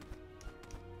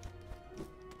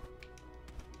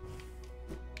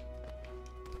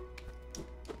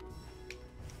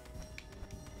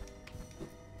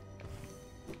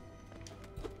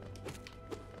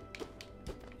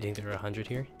 You think there are 100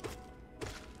 here?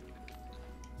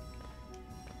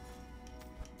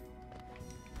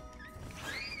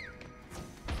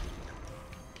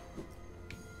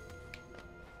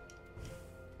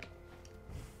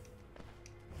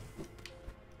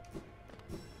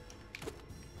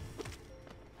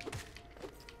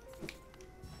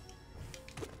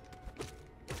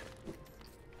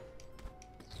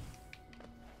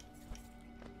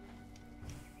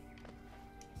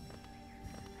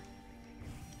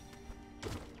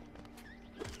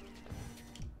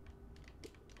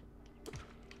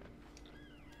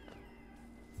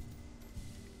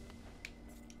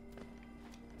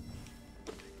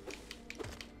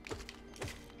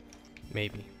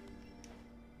 Maybe.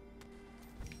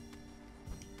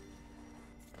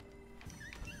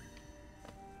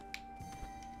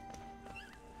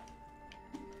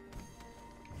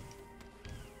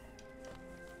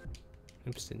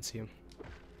 Oops, didn't see him.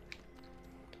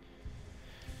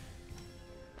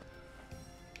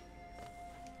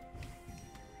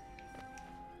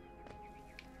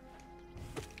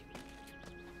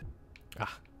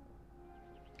 Ah.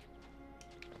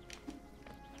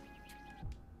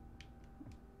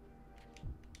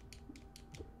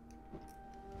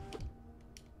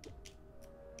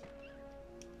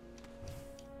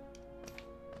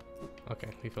 Okay,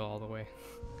 we fell all the way.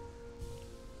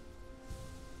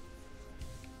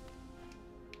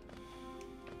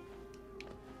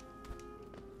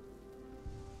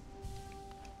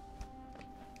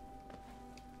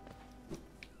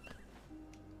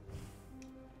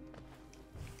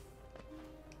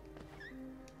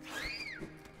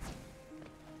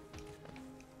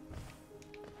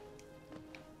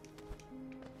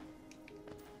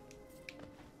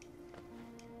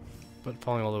 But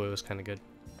falling all the way was kind of good.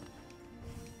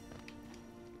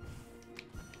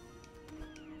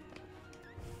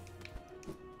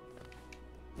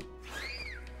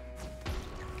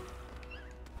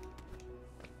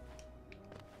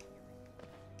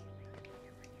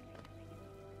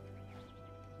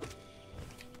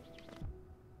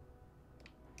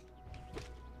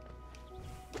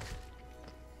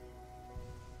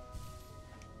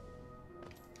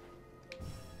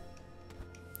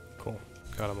 Cool,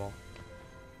 got them all.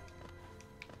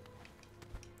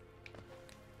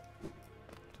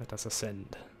 Let us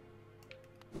ascend.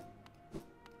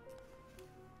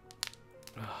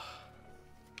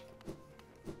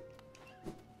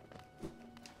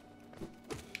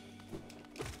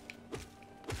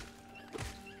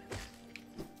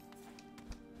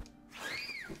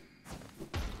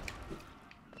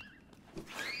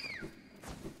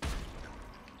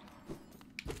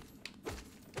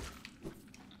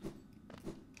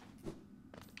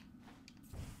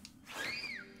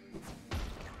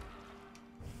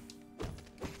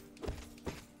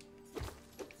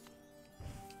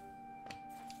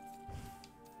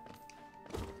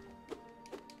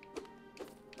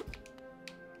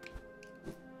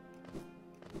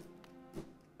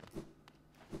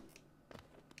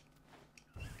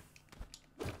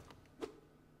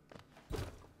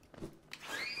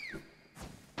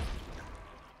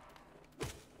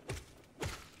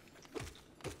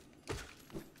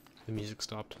 The music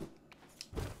stopped.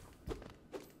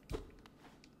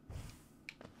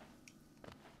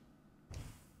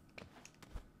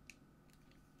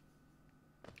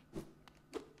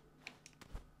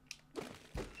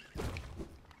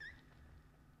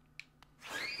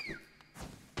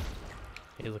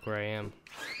 Hey, look where I am.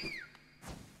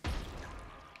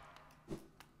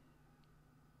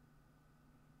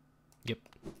 Yep.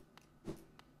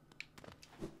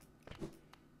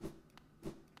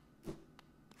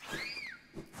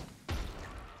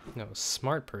 No, a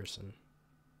smart person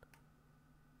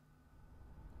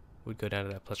would go down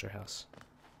to that pleasure house.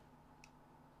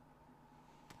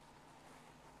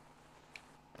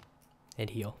 And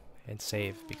heal. And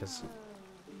save, because...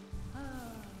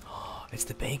 Oh, it's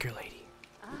the banker lady.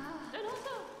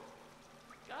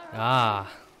 Ah,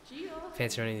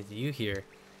 fancy running into you here.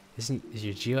 Is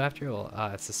your Geo after all?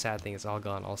 It's the sad thing. It's all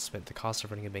gone, all spent. The cost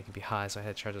of running a bank can be high, so I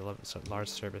had to charge a large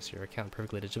service. Your account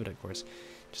perfectly legitimate, of course,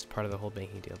 just part of the whole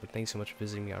banking deal. But thanks so much for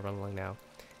visiting me. I'll run along now.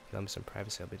 If you allow me some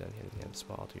privacy, I'll be done hitting the end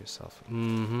spot all to yourself.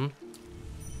 Mm-hmm.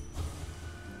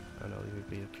 Oh no, it would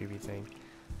be a creepy thing.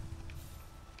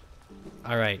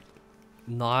 All right,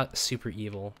 not super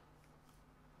evil.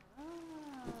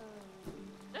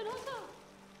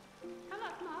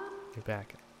 You're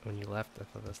back. When you left, I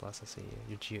thought that's last I see you.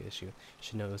 Your Geo issue. You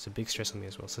should know it was a big stress on me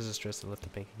as well. Such a stress that left the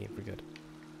banking game for good.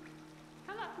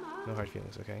 No hard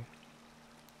feelings, okay?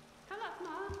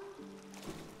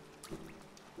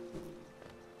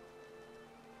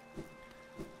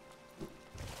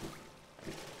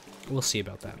 We'll see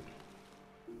about that.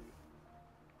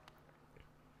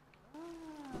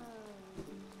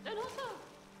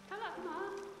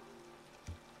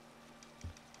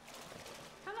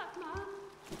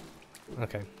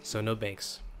 Okay, so no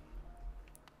banks.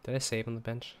 Did I save on the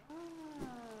bench?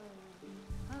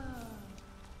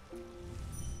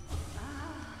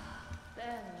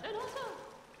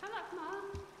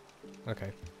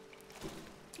 Okay.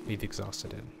 We've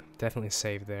exhausted it. Definitely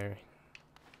saved there.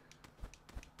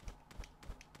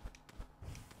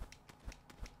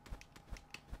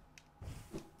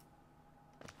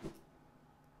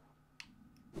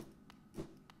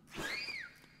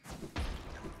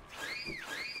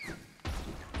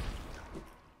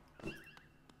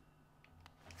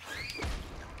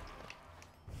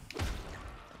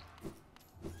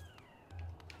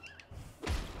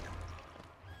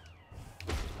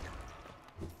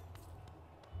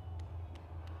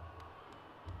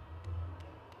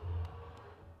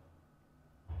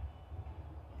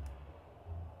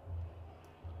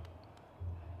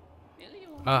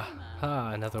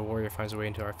 Another warrior finds a way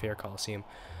into our fair Coliseum.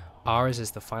 Ours is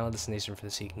the final destination for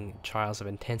the seeking trials of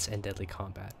intense and deadly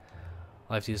combat.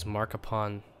 All I have to do is mark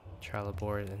upon trial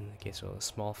aboard in the case of a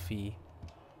small fee.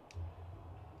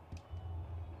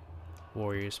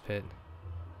 Warrior's Pit.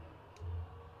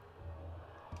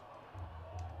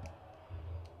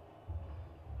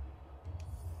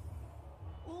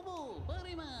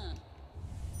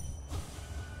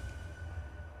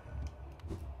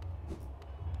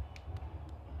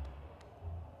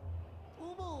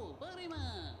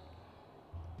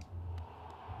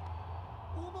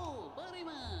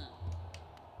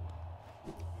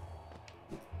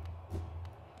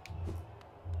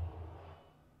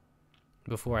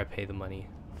 Before I pay the money.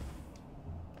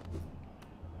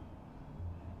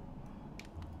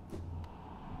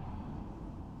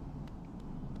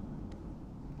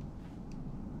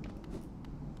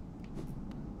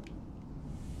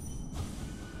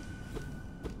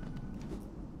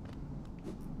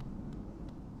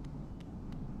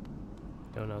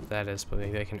 Don't know what that is, but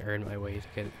maybe I can earn my way to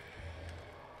get it.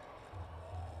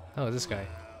 Oh, this guy.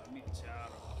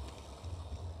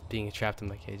 Being trapped in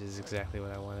my cage is exactly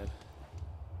what I wanted.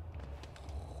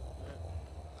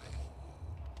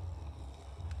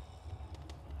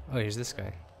 Oh, here's this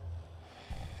guy.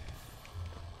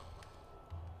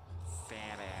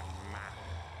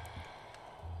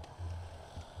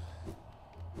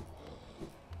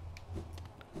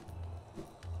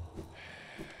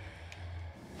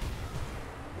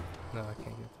 No, I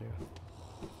can't get through.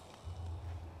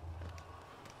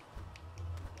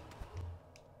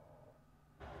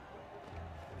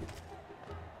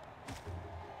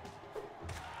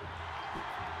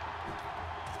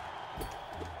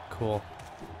 Cool.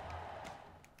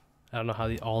 I don't know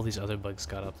how all these other bugs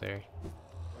got up there.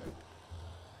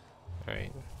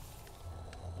 Alright.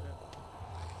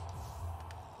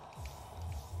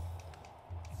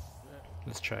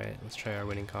 Let's try it. Let's try our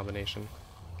winning combination.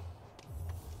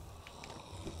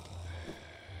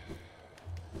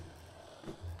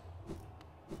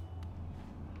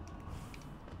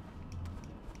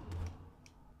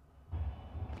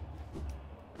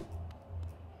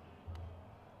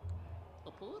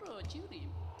 Puro Chiri.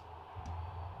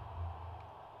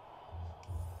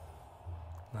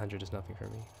 100 is nothing for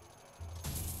me.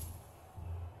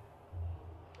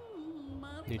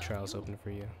 New trials open for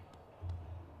you.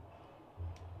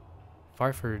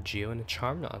 Far for Geo and a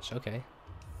Charm Notch, okay.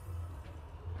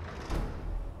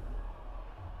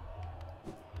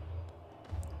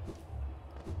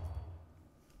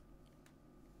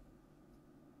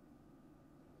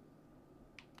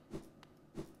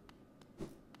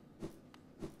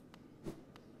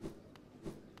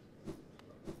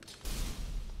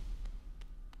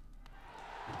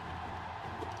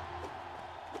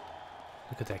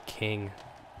 Look at that king.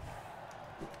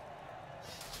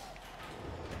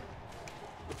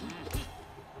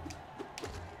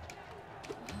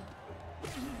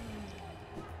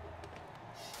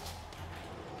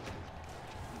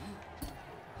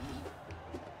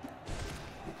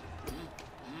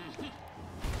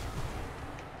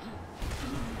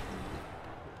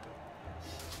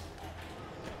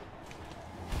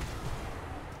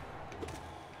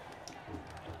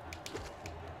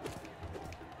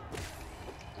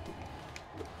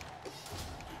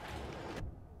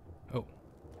 Oh.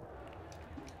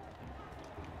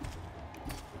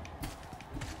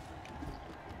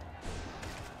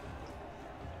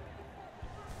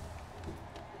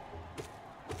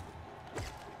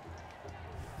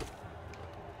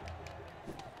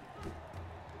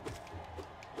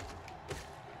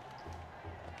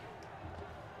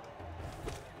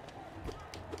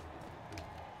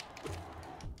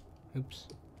 Oops.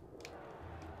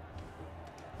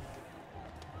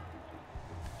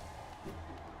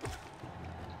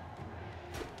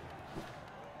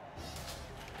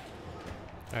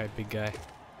 Alright, big guy.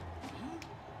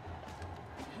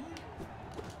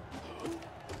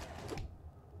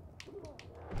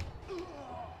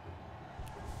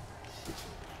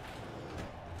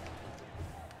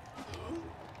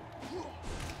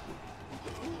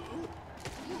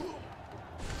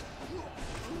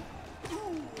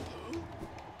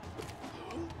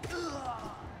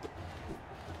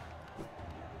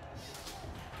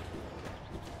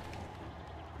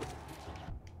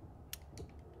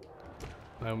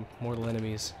 My mortal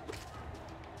enemies.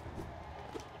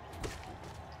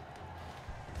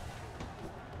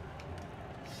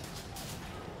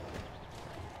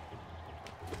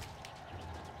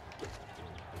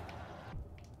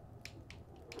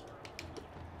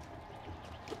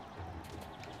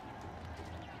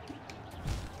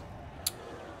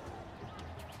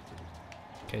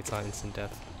 Okay, it's not instant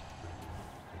death.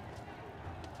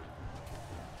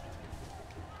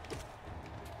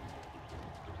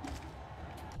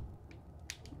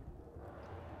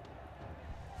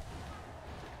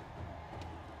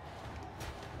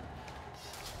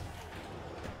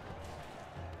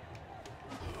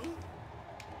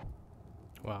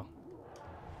 Wow.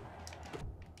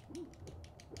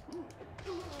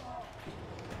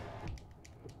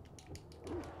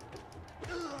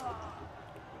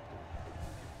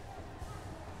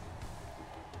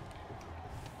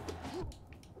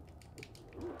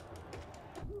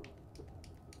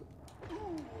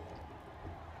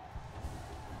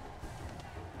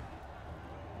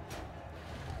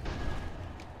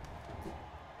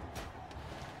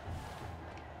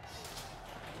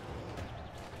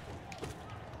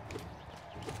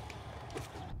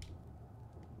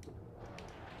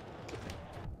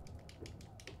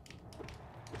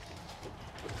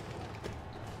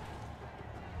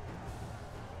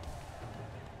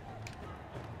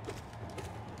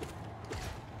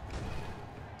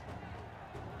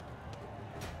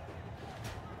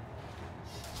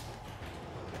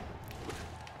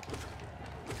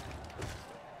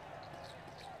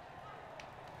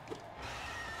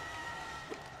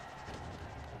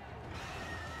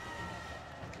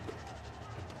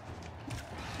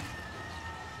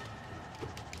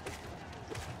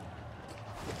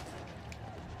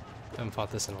 I haven't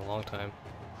fought this in a long time.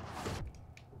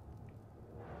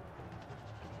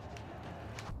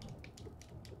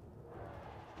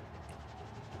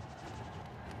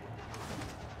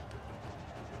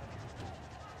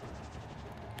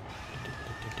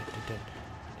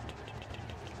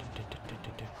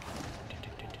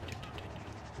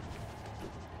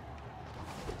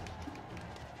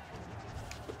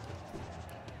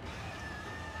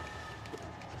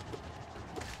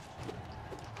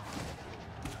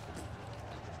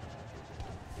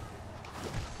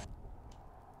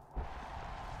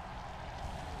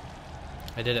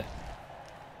 I did it.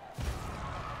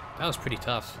 That was pretty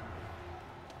tough.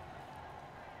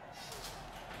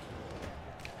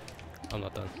 I'm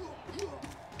not done.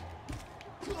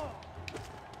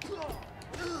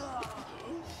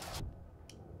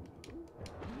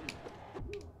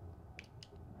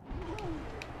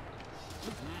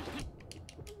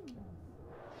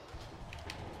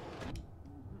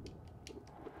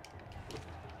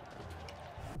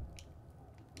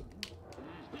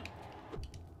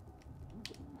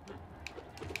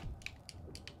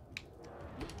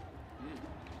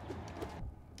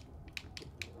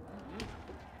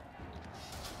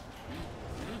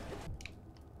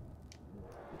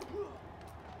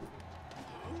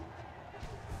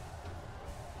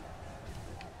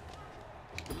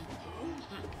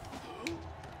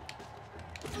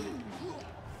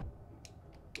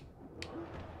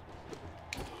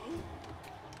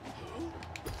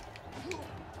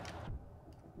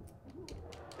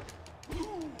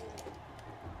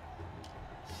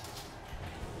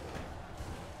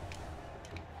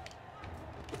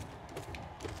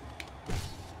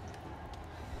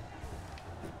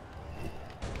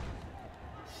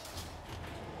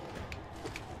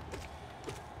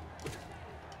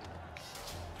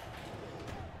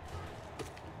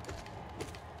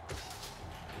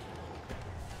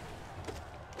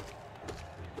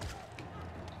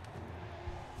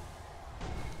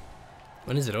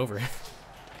 When is it over? How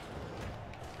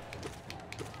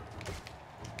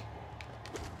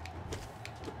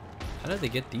did they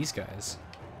get these guys?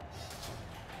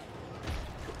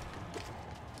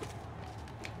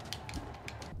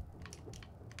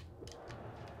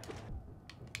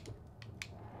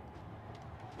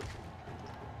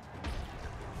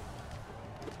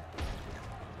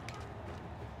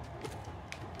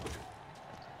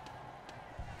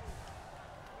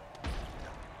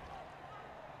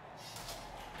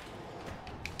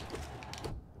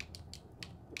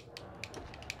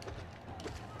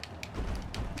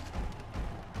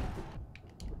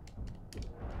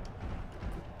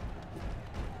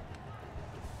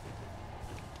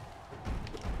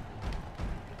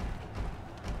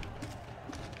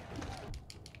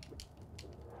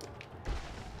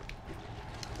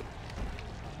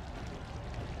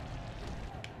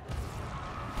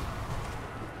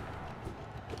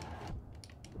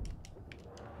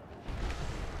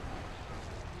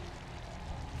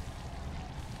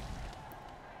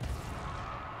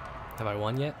 Have I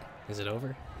won yet? Is it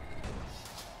over?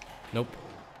 Nope.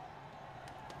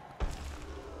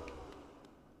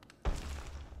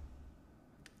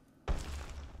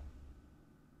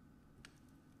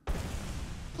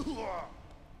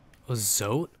 Oh,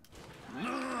 Zote?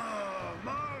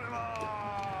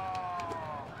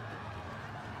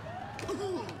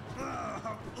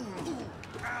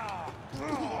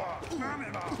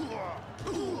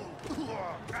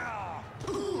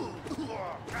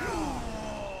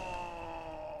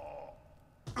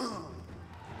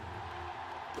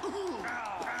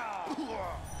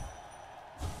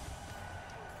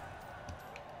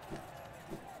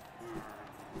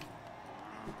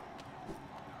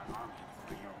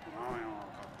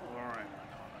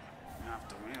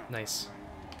 Nice.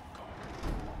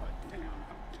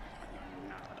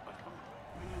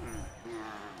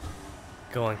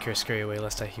 Go on, Cure, scurry away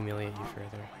lest I humiliate you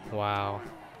further. Wow.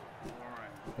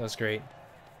 That was great.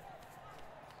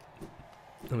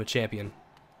 I'm a champion.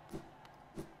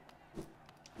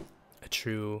 A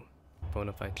true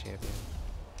bona fide champion.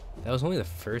 That was only the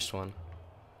first one.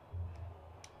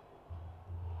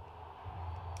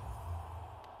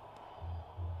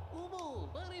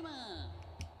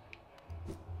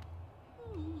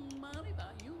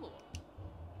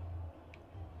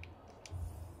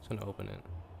 Just gonna open it.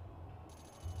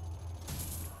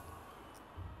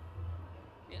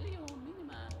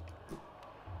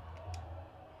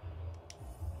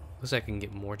 Looks like I can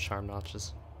get more charm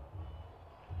notches.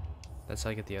 That's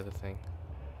how I get the other thing.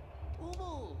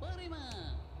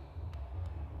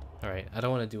 Alright, I don't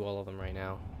want to do all of them right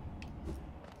now.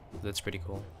 That's pretty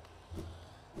cool.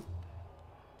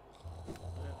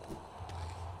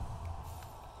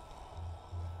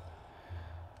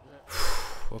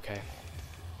 Okay.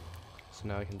 So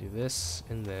now I can do this,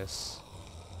 and this,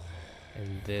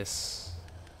 and this.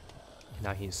 And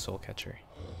now he's Soul Catcher.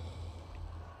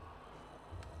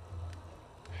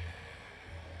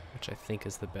 Which I think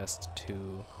is the best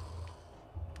two.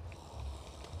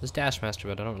 This Dash Master,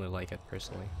 but I don't really like it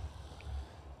personally.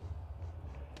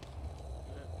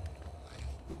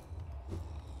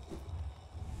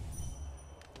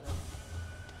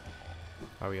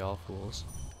 Are we all fools?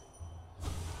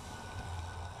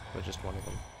 Or just one of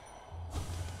them?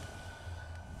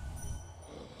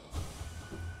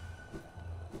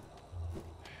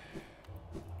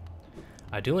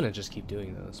 I do want to just keep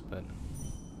doing those, but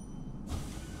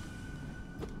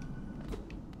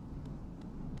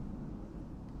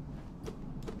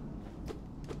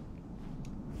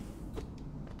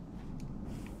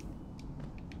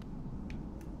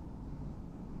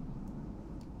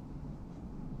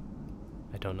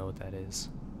I don't know what that is.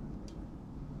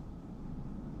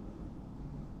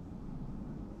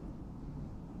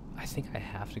 I think I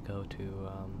have to go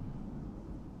to,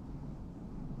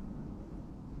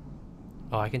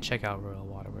 oh, I can check out Royal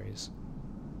Waterways.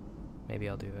 Maybe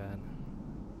I'll do that.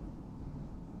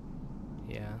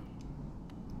 Yeah.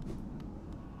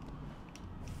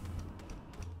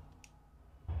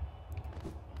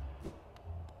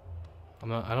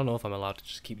 I don't know if I'm allowed to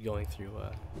just keep going through,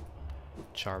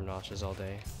 charm notches all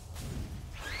day.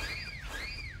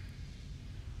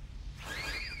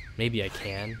 Maybe I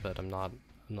can, but I'm not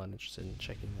interested in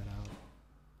checking that out.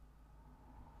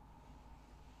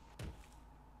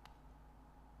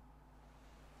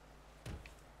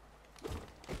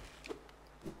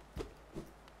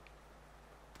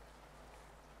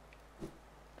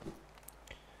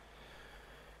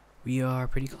 We are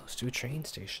pretty close to a train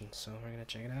station, so we're gonna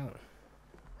check it out.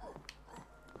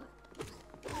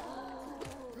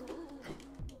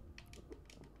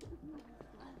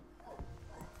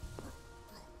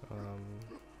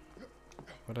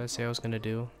 What did I say I was gonna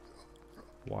do?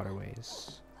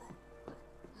 Waterways.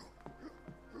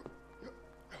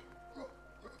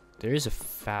 There is a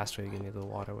fast way to get into the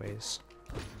waterways.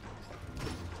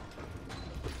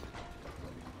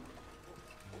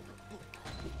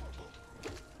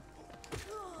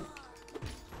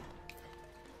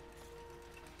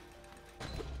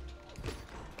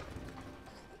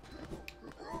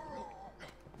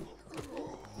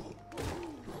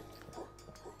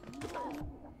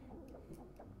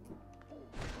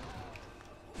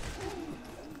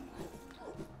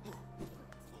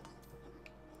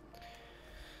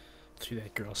 To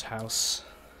that girl's house.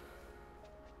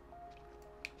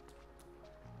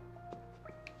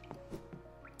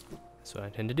 That's what I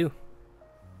intend to do.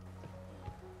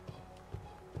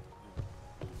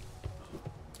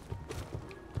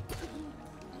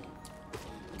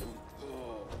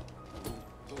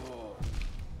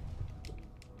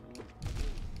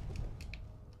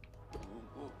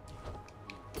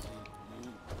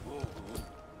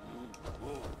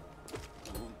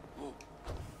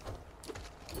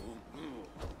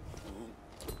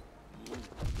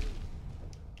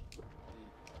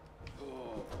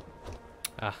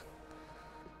 Ah.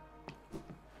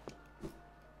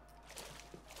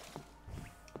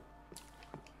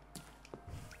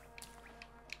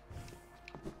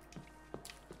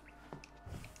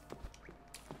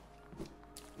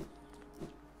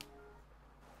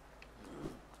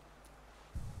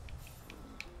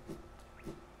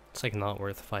 It's like not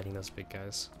worth fighting those big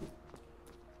guys.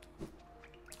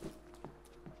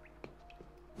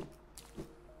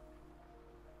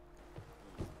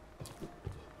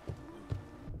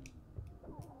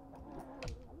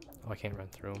 Oh, I can't run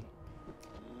through them.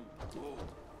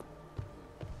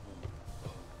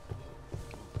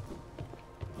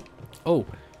 Oh,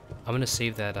 I'm gonna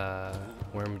save that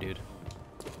worm dude.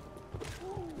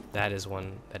 That is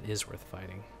one that is worth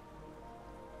fighting.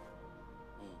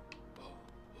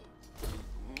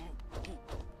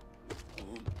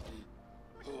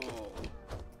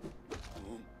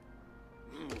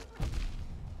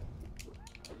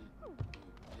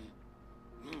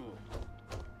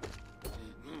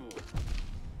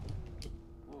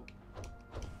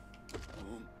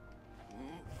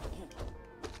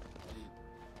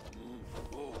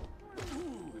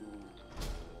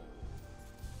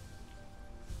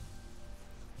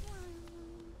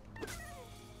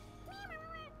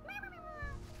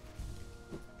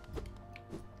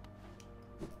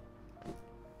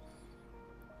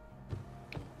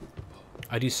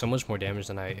 I do so much more damage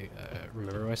than I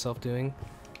remember myself doing.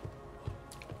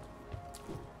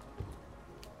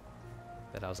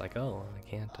 That I was like, oh, I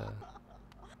can't, How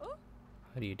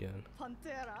are you doing?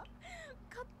 Pantera.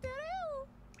 Kattereo.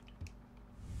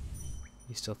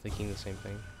 You still thinking the same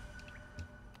thing?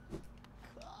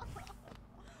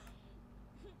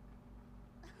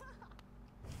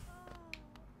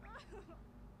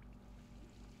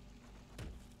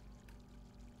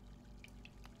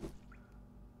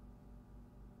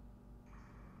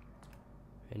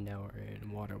 And now we're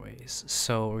in waterways.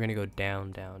 So we're gonna go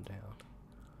down, down, down.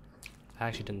 I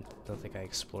actually don't think I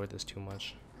explored this too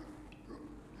much.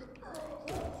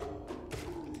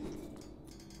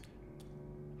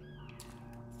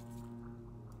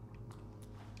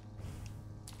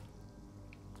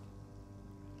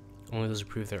 Only those who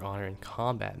prove their honor in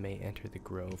combat may enter the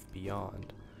grove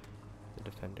beyond the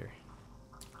defender.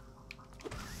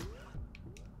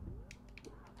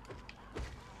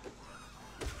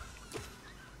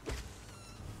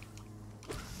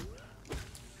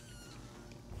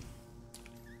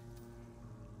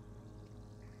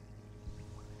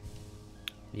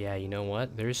 Yeah, you know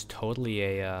what? There's totally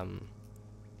a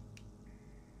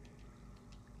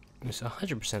there's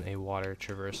 100% a water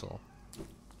traversal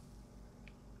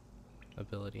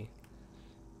ability,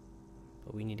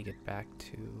 but we need to get back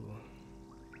to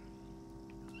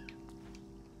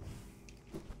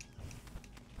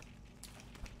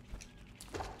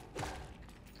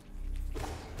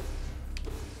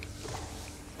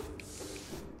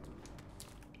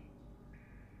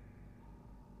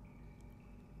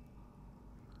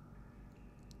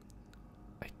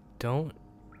don't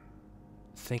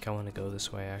think I want to go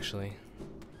this way, actually.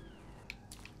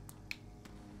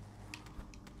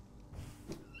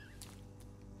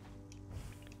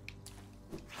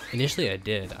 Initially I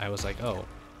did. I was like, oh.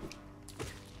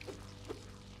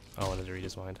 Oh, I wanted to read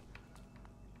his mind.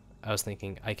 I was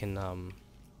thinking I can,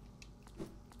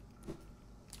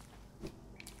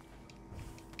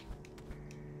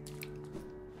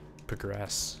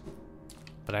 progress,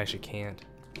 but I actually can't.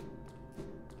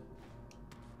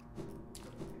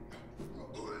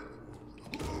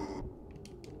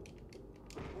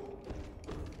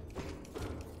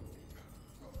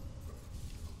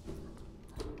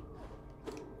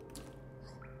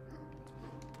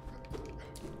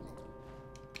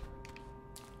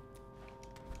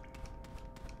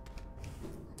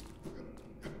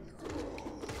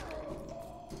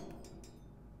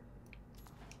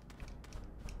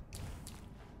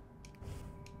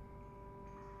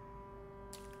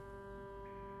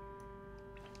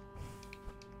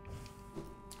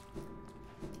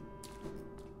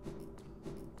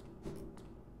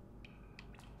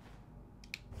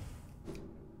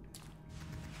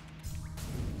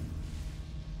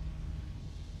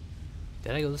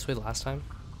 Did I go this way the last time?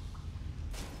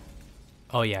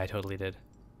 Oh yeah, I totally did.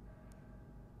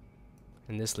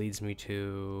 And this leads me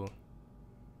to...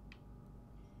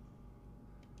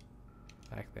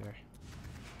 back there.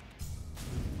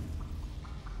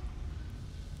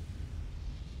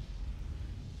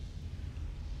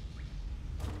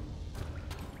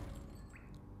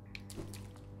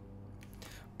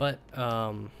 But,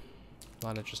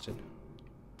 not interested.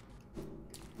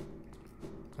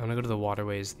 I'm gonna go to the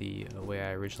waterways the way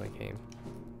I originally came.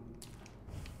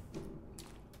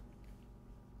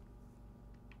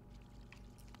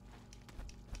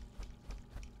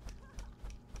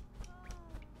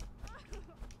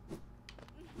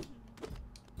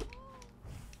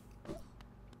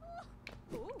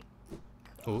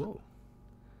 Ooh.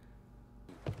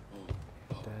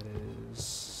 That is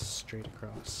straight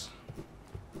across.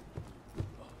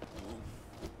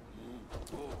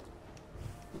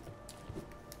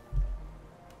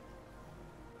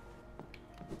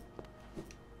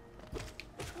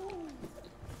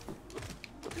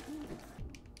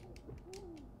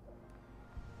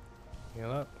 Heal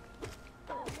up.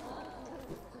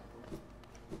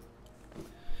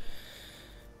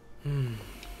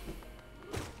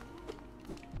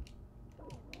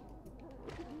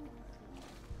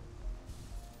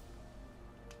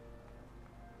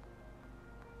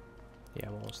 Yeah,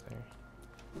 I'm almost there.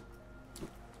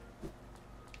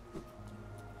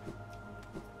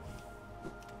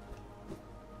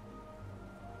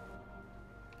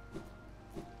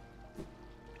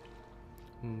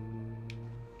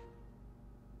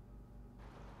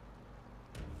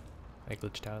 I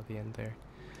glitched out at the end there.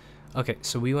 Okay,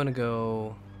 so we want to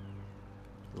go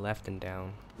left and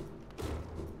down.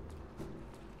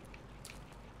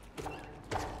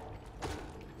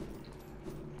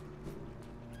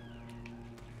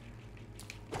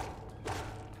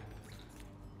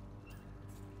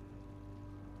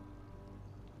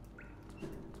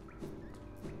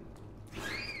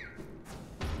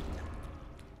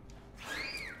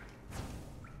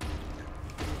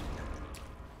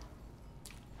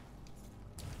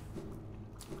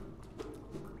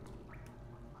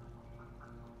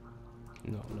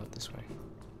 No, not this way.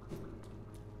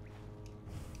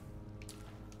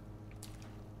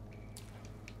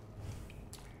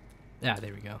 Ah,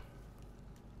 there we go.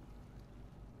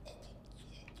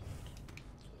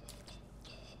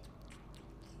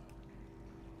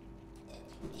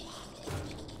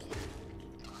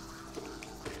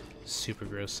 Super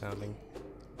gross sounding.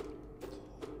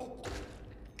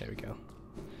 There we go.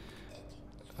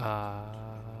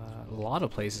 A lot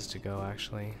of places to go,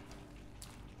 actually.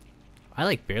 I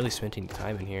like barely spent any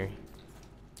time in here.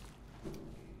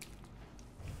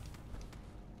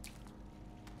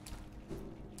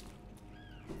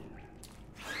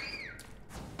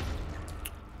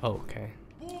 Oh, okay.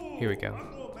 Here we go.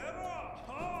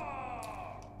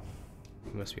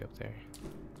 He must be up there.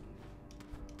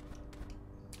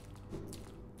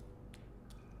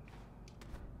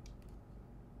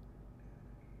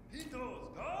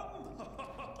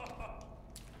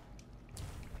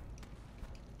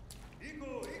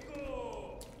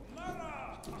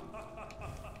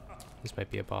 This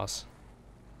might be a boss.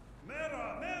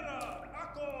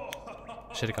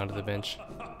 Should have gone to the bench.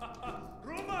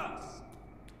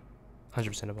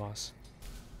 100% a boss.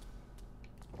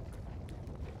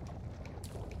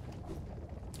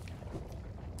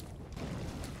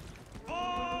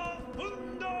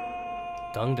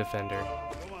 Dung Defender.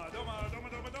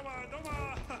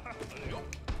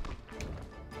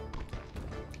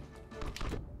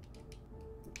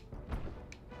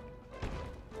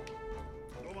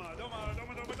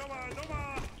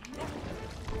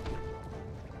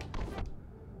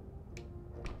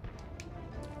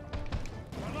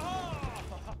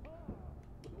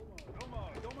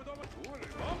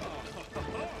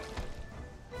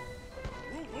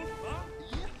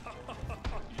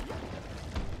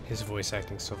 His voice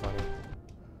acting's so funny.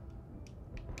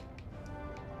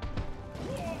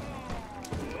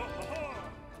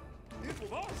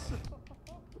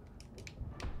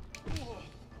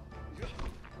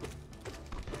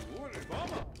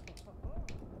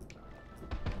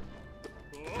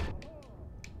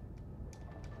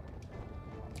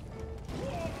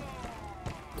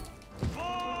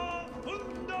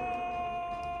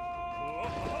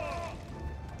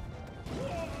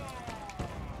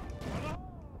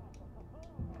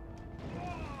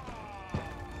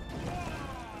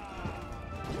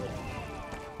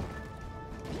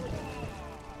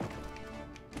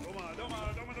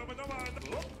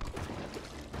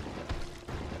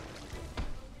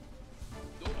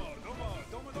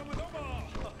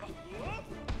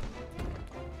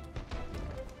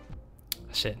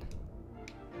 Shit.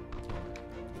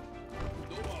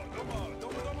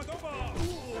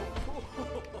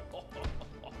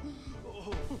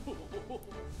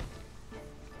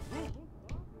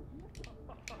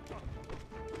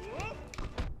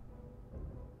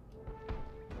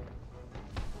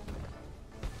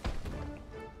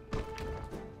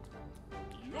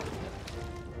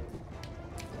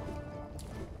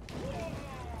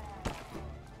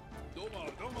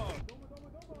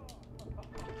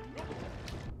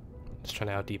 trying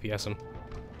to out DPS him.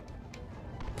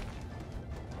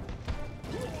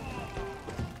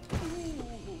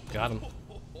 Got him.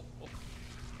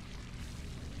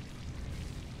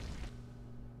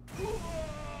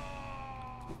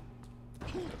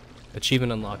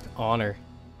 Achievement unlocked. Honor.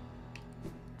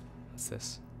 What's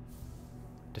this?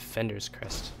 Defender's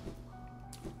Crest.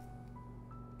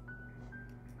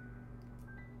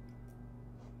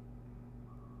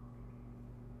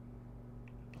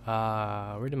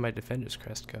 Where did my Defender's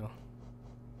Crest go?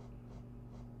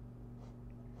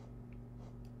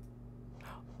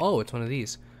 Oh, it's one of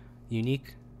these.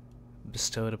 Unique,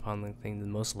 bestowed upon the thing, the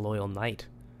most loyal knight.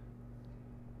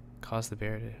 Cause the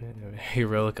bear to...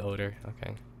 Heroic odor.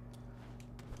 Okay.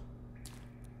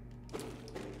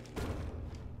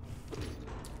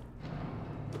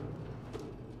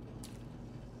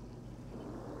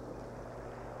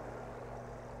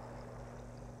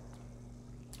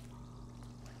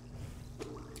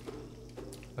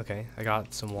 Okay, I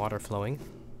got some water flowing.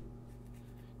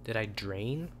 Did I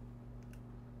drain?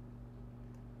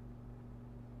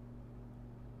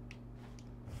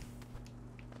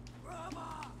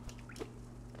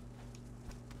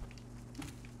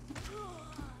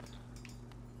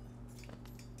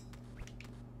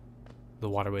 The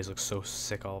waterways look so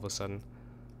sick all of a sudden.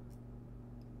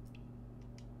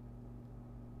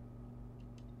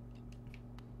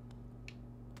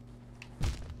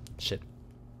 Shit.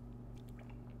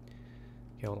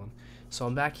 Okay, hold on. So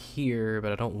I'm back here,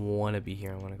 but I don't want to be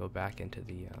here. I want to go back into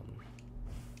the,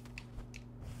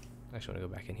 I actually want to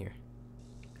go back in here.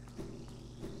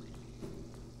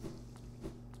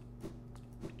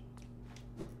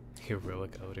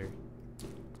 Heroic odor.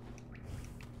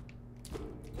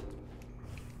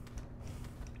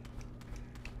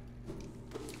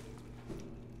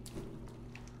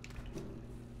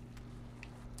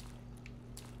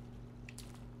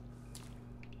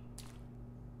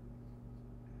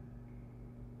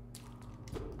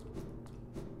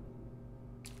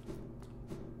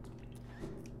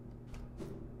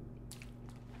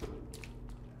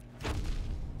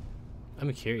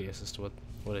 I'm curious as to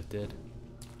what it did.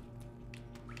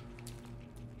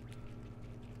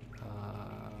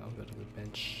 I'll go to the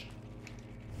bench.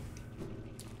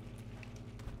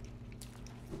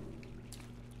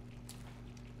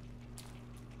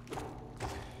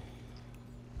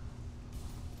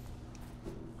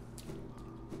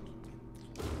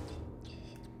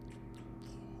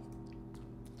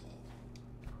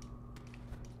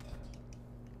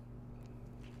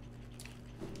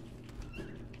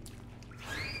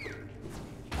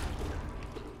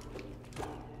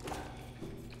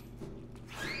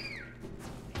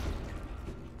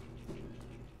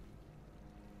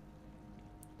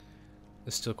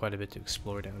 There's still quite a bit to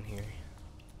explore down here.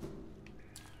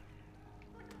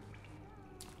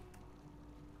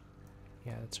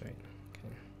 Yeah, that's right.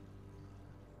 Okay.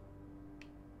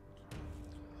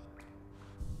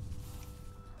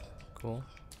 Cool.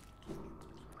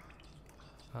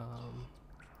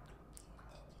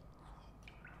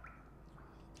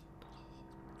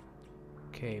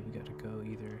 Okay, we gotta go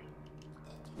either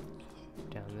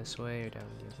down this way or down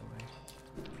the other way.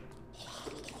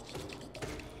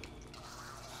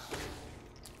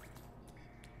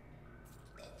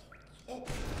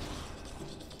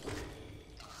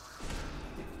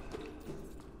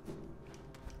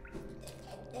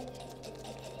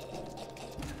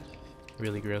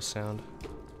 Really gross sound.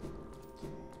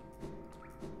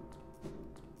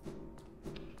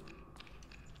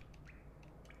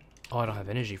 Oh, I don't have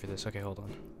energy for this. Okay, hold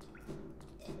on.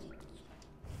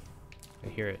 I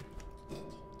hear it.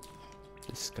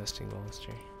 Disgusting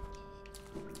monster.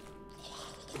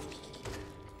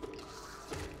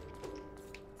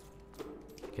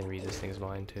 I can read this thing's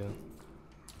mind too.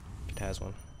 It has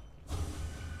one.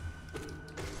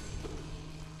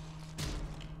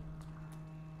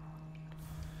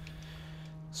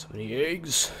 So many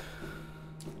eggs.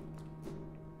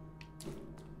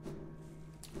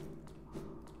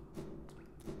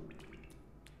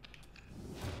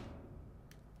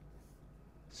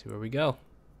 See where we go.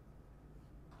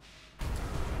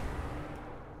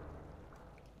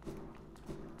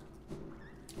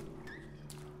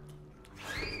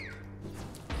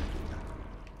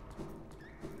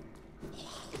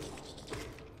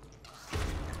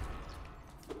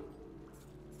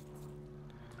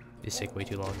 These take way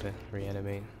too long to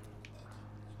reanimate.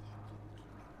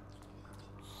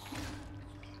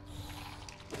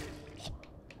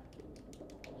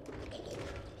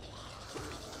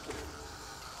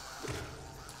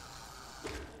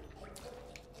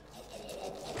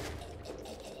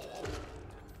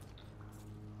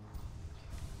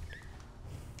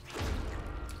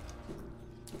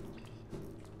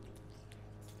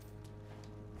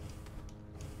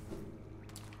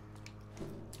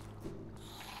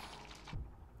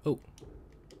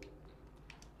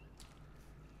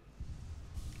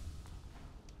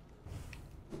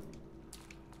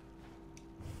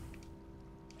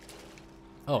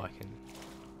 Oh, I can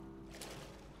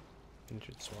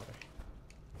enter this water.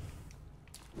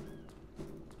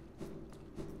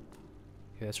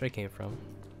 Okay, that's where I came from.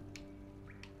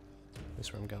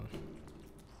 That's where I'm going.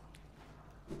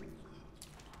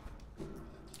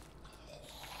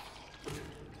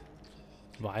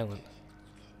 Violent.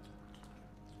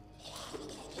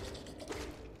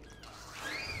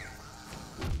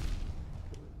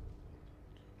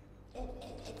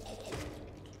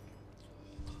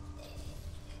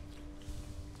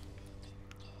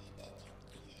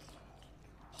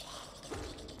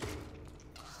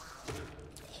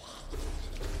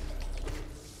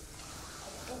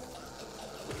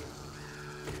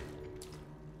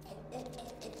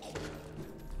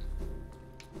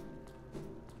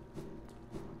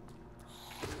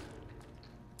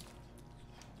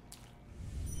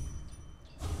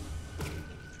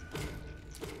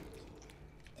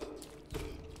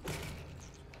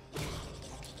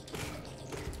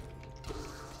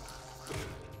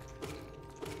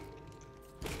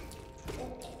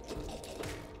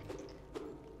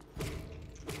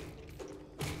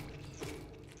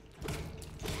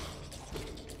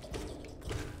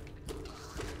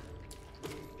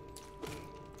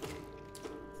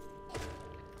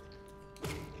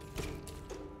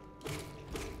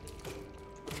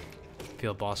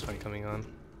 Feel a boss fight coming on.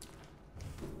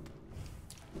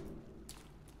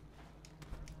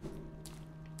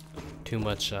 Too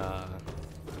much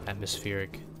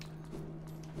atmospheric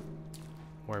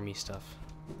wormy stuff.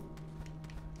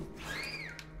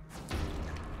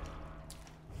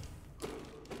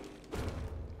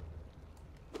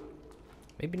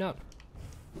 Maybe not.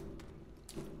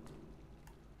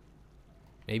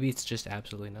 Maybe it's just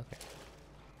absolutely nothing.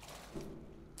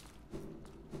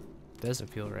 Doesn't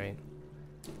feel right.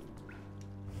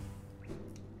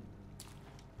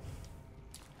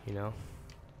 You know?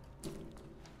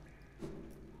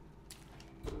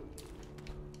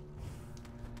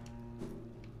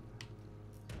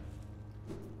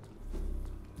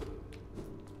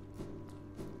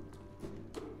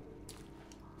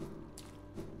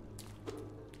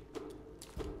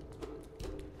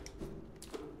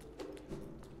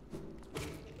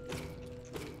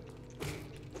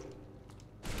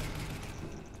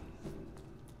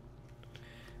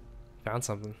 Found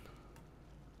something.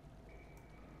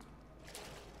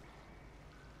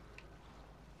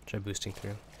 Try boosting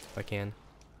through if I can.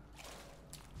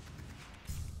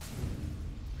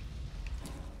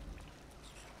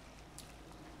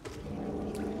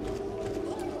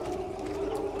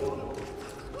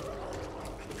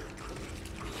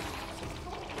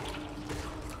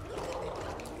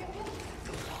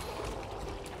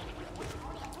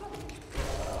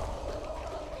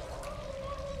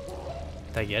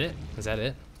 Did I get it? Is that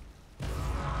it?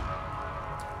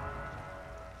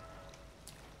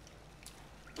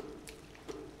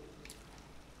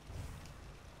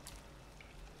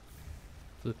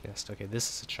 Fluke nest. Okay, this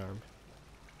is a charm.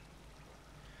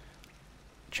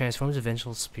 Transforms a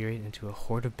vengeful spirit into a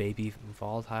horde of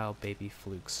volatile baby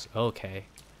flukes. Okay.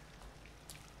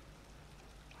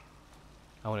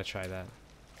 I want to try that.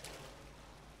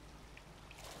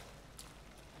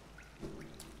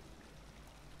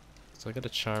 So I got a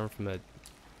charm from a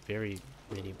very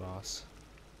mini boss.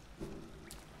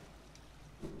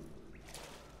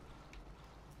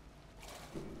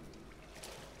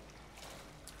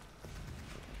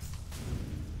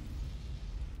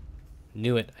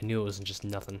 Knew it. I knew it wasn't just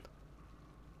nothing.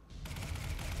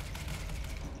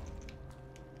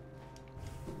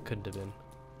 Couldn't have been.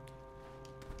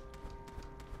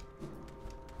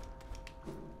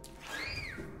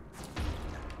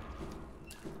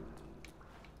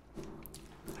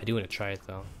 I do want to try it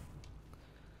though.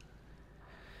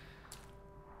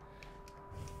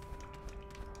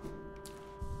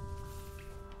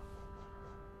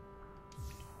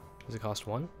 Does it cost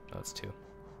 1? No, it's 2.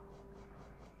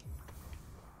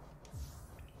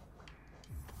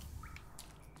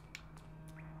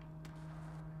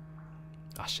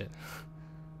 Ah, shit.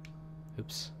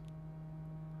 Oops.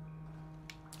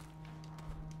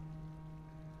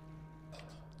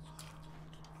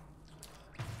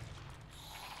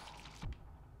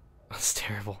 That's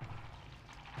terrible.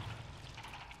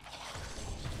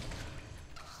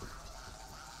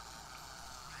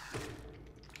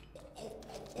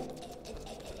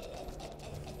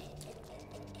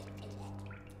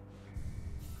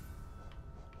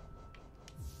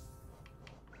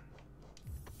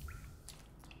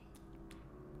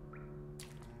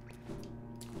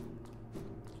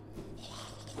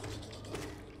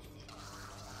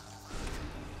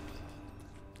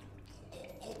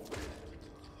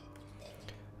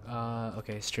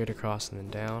 Okay, straight across and then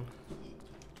down.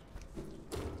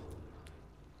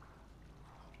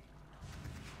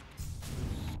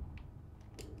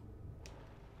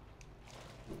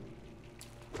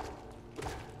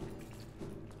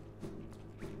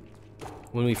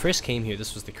 When we first came here,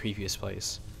 this was the creepiest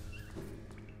place.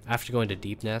 After going to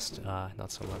Deep Nest, not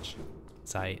so much.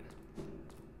 It's aight.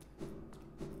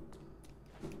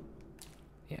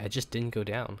 Yeah, I just didn't go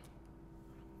down.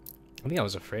 I think I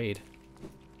was afraid.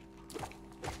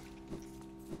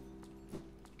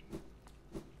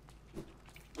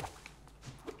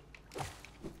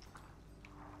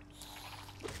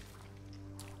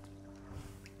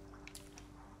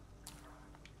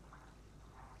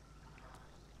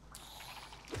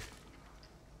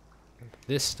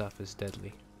 This stuff is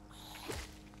deadly.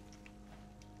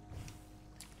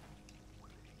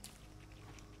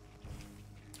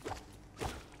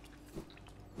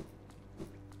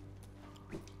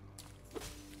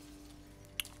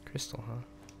 Crystal, huh?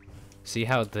 See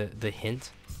how the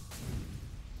hint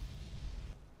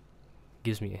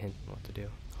gives me a hint on what to do.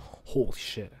 Holy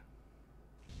shit.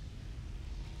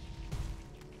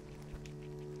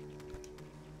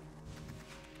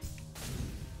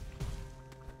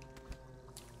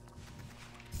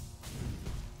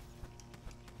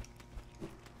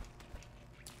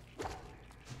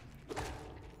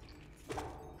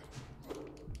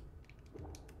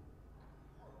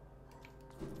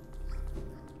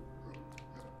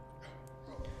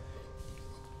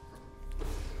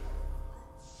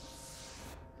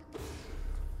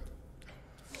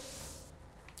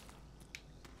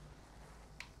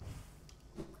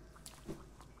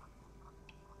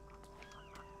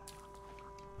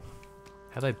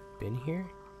 Have I been here?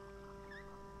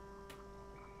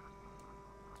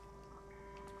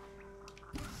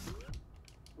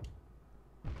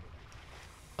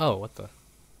 Oh, what the?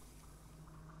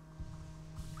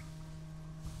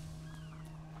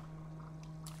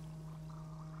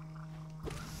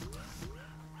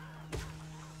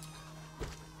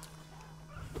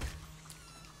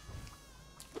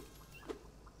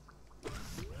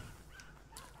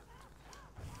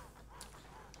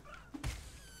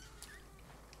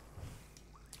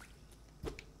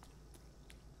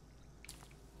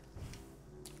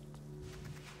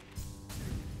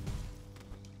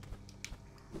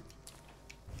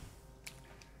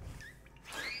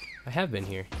 I have been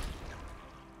here.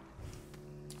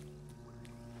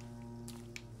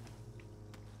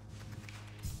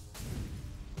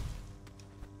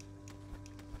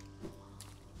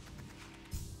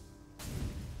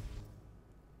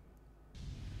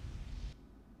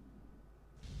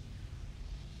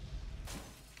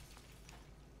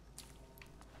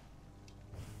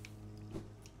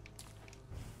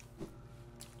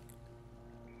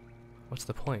 What's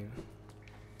the point?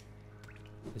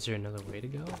 Is there another way to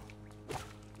go?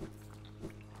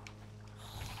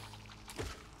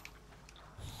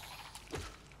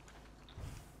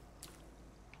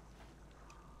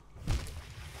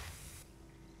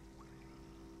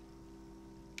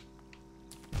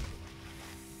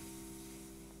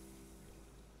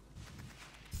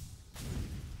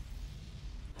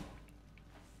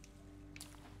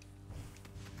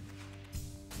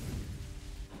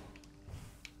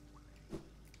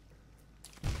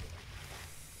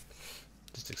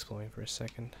 Just exploring for a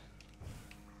second.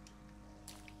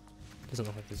 Doesn't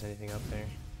look like there's anything up there.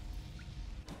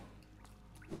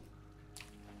 I'll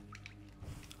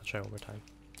try one more time.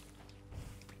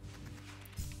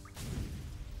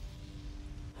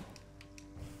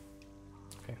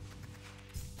 Okay.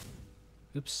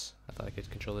 Oops, I thought I could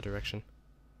control the direction.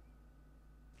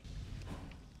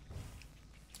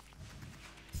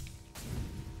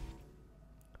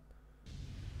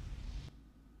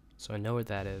 So I know where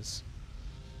that is.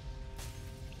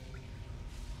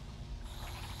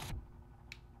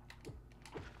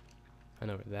 I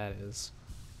know where that is.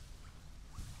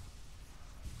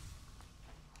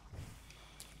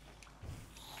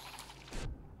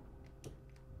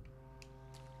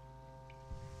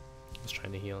 I was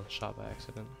trying to heal, shot by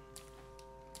accident.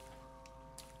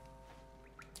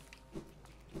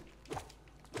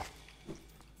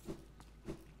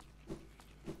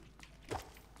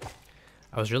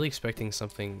 I was really expecting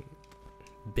something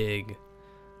big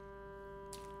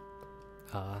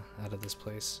out of this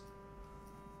place.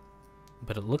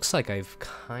 But it looks like I've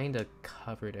kind of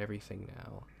covered everything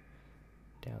now.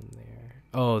 Down there.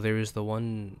 Oh, there is the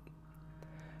one...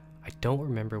 I don't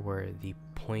remember where the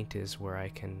point is where I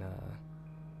can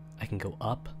go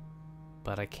up,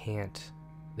 but I can't...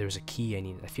 There's a key I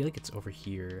need. I feel like it's over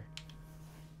here.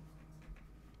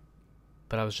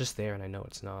 But I was just there and I know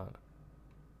it's not.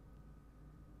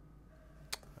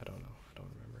 I don't know. I don't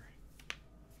remember.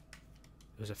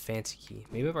 It was a fancy key.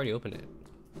 Maybe I've already opened it.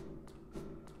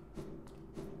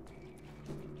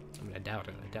 I mean, I doubt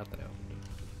it. I doubt that I opened it.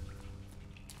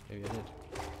 Maybe I did.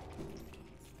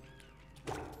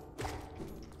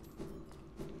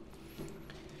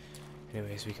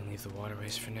 Anyways, we can leave the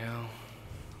waterways for now.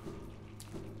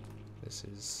 This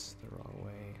is the wrong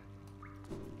way.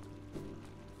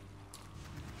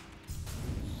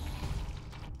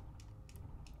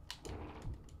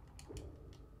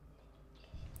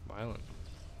 Violent.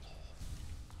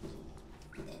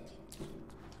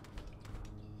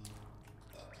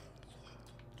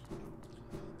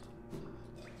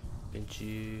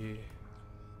 Vinci.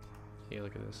 Yeah,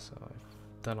 look at this. So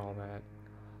I've done all that.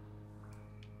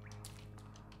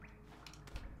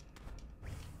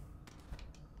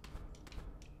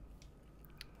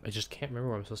 I just can't remember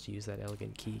where I'm supposed to use that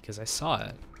elegant key because I saw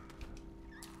it.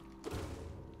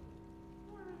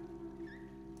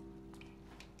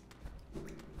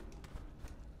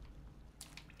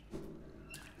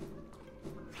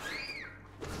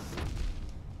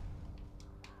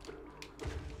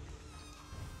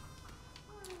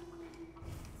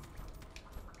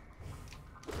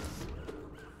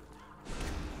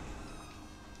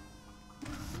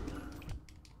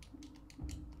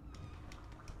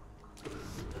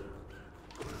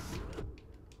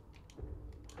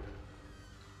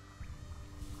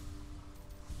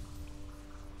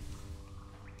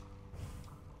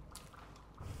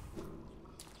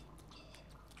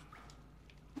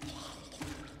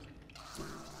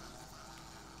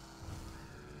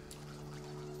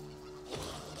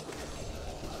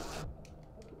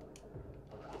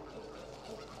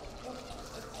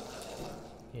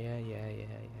 Yeah.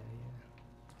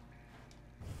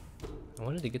 I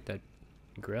wanted to get that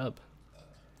grub.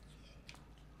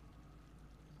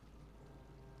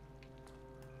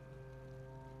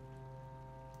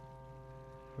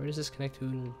 Where does this connect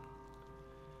to?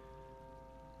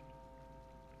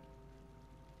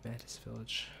 Mantis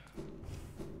Village.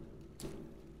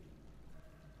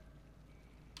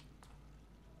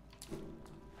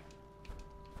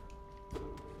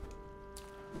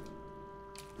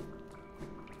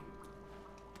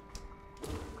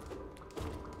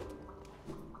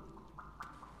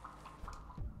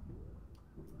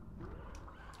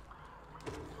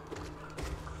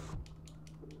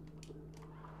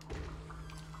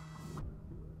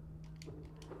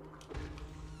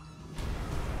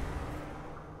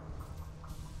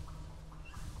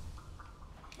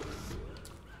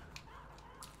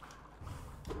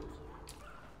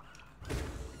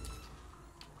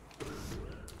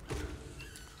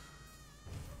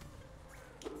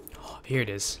 Here it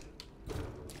is.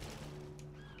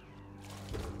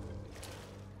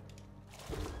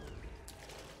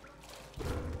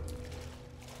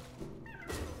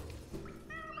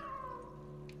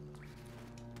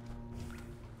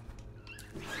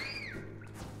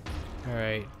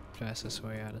 Alright, fastest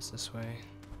way out is this way.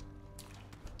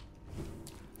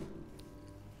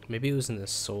 Maybe it was in the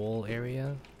soul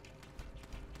area?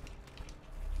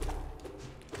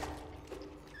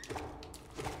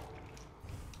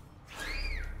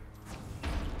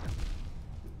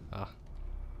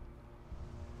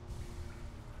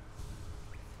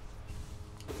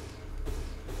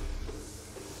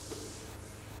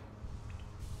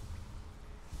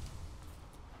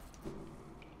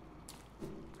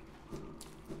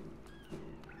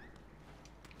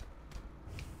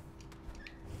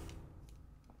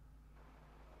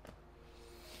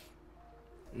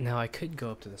 Now I could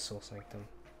go up to the Soul Sanctum.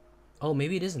 Oh,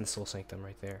 maybe it is in the Soul Sanctum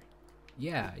right there.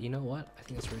 Yeah, you know what? I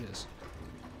think that's where it is.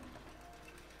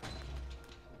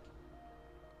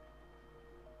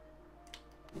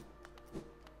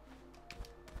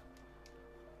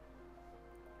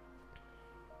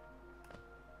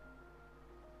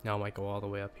 Now I might go all the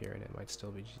way up here and it might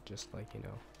still be just like, you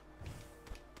know.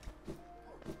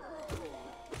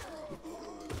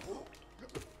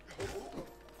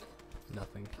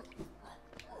 Nothing.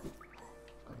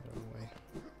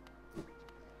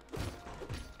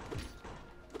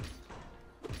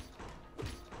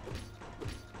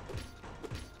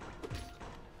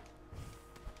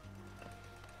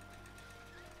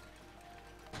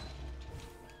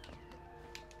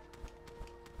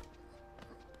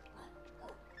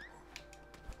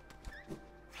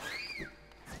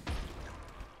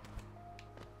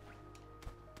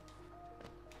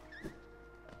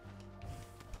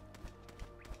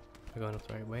 Am I going up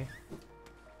the right way?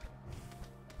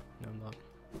 No, I'm not.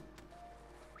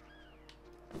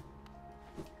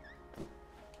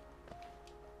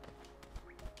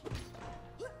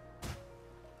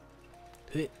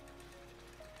 Hit.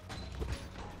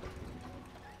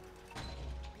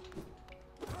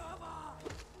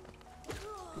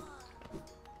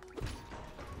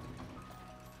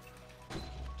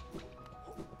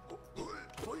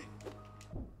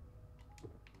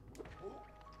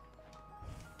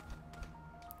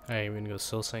 Alright, we're gonna go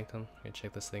Soul Sanctum. Gonna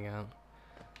check this thing out.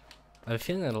 I have a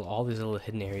feeling that all these little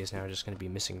hidden areas now are just going to be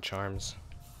missing charms.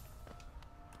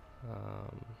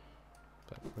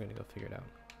 But we're going to go figure it out.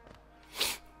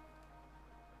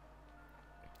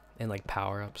 And like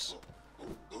power-ups.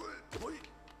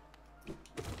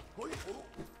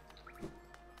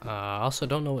 I also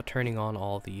don't know what turning on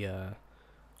all the,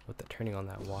 turning on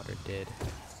that water did.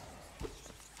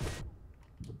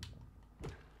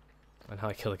 And how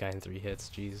I kill a guy in 3 hits,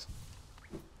 jeez.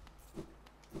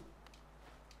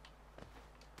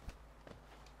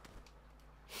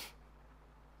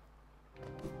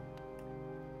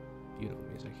 Beautiful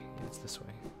music. Yeah, it's this way.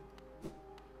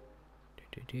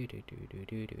 Do do do do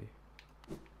do do.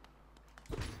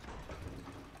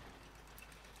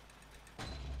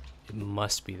 It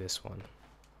must be this one.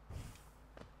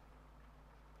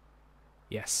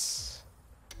 Yes.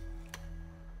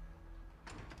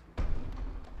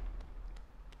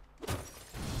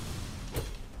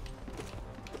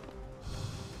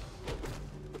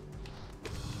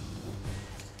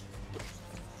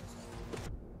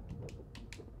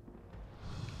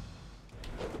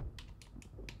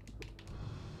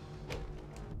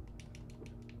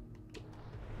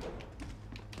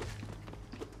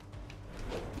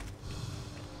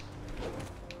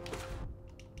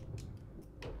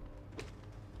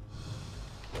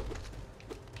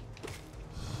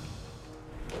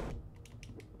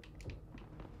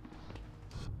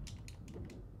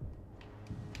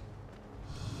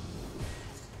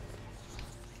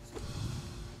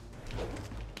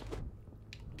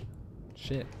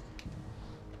 Shit.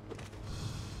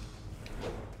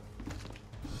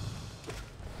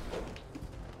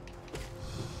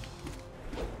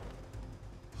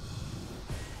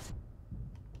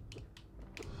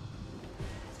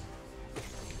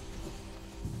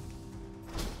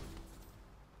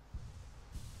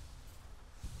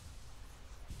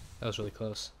 That was really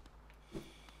close.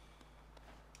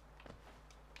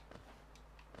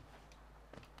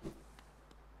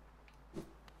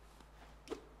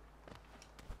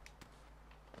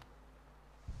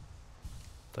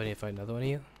 Do I need to find another one of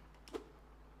you?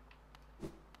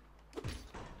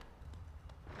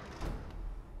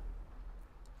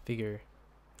 Figure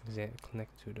is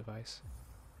connected to a device.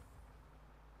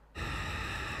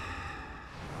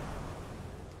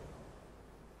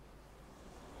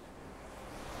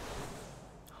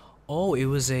 Oh, it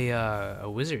was a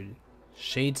wizard.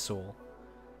 Shade Soul.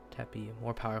 Tappy,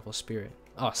 more powerful spirit.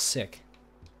 Oh, sick.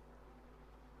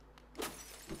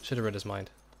 Should have read his mind.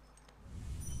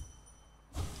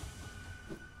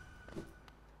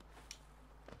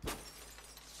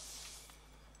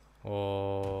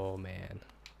 Oh, man.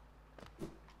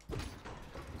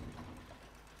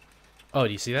 Oh,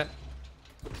 do you see that?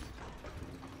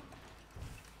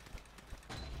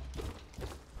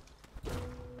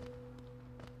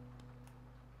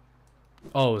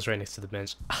 Oh, it was right next to the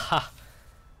bench. Aha!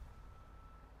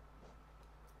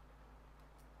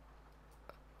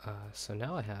 So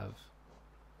now I have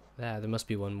that. There must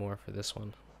be one more for this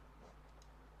one.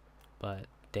 But,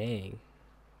 dang.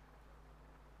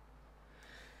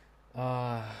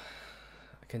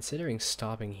 Considering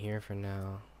stopping here for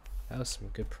now, that was some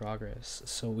good progress.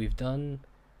 So we've done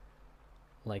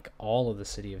like all of the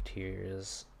City of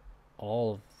Tears,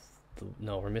 all of the,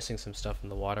 no, we're missing some stuff in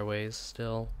the waterways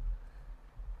still.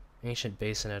 Ancient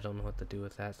Basin, I don't know what to do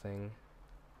with that thing.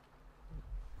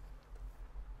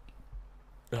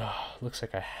 Looks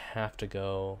like I have to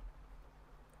go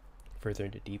further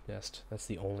into Deep Nest. That's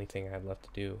the only thing I have left to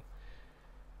do.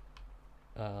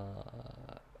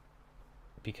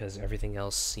 Because everything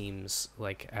else seems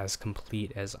like as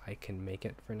complete as I can make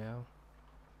it for now.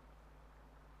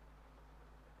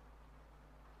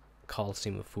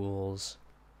 Coliseum of Fools.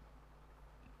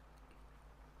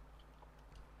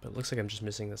 But it looks like I'm just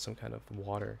missing some kind of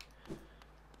water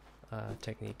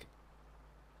technique.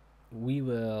 We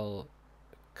will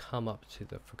come up to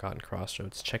the Forgotten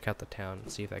Crossroads, check out the town,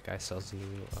 and see if that guy sells new,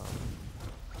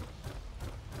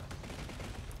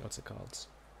 what's it called?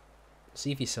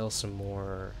 See if he sells some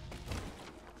more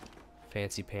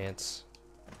fancy pants.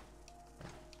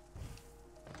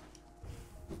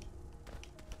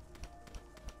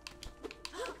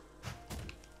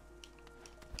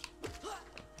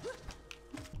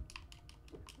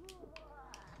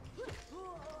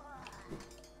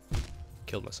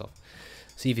 Killed myself.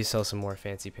 See if he sells some more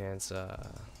fancy pants,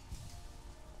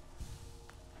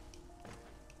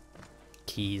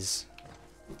 keys.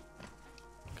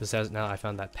 Because now I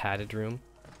found that padded room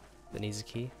that needs a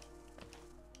key.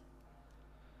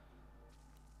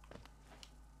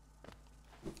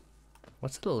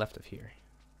 What's to the left of here?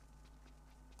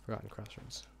 Forgotten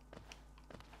Crossroads.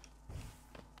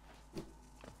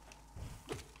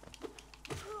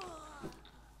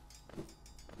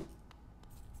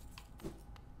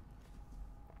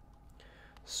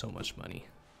 So much money.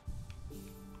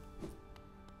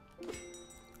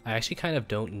 I actually kind of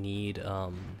don't need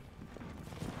to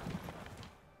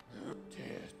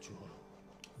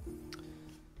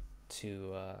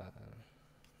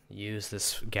use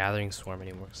this gathering swarm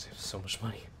anymore because I have so much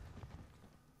money.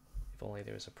 If only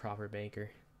there was a proper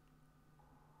banker.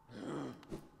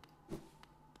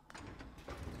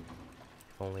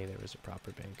 If only there was a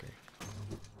proper banker.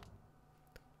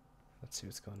 Let's see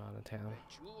what's going on in town.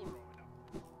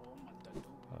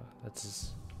 That's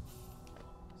his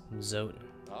Zote.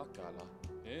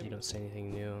 You don't say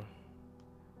anything new.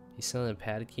 You selling a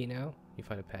padded key now? You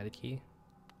find a padded key?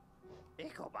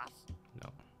 No.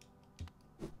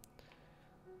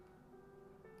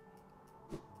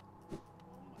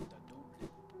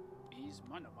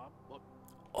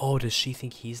 Oh, does she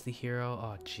think he's the hero?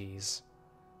 Oh, jeez.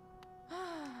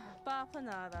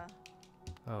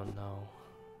 Oh no.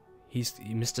 He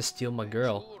missed to steal my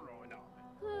girl.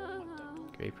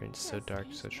 Grey Prince, so dark,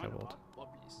 so troubled.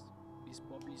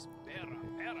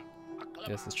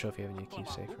 Yes, this trophy having you keep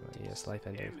safe from it. Yes, life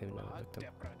ended with him, no victim.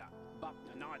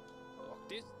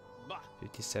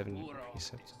 57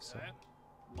 precepts of soul.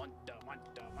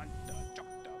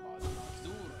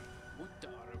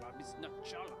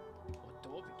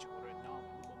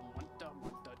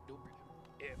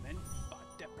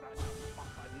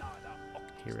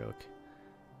 Heroic.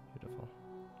 Beautiful.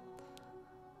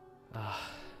 Ah.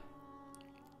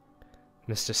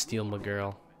 Mr. Steal my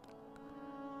girl.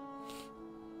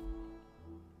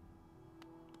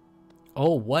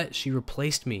 Oh, what? She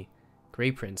replaced me.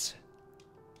 Grey Prince.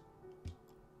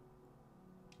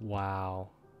 Wow.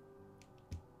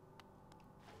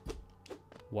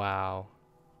 Wow.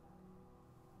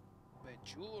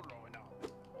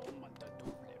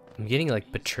 I'm getting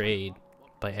like betrayed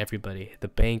by everybody. The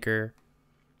banker,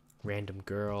 random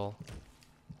girl.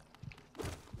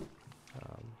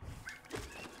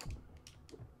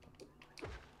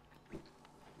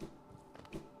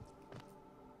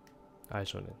 I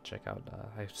just want to check out.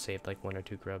 I saved like 1 or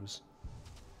 2 grubs.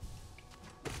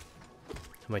 It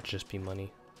might just be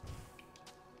money.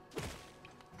 Of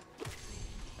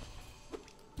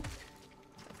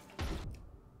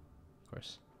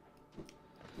course.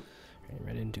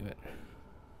 Right into it.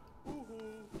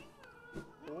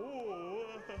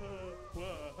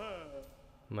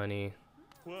 Money.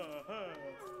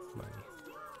 Money.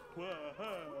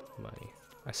 Money.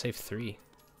 I saved 3.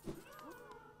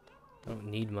 I don't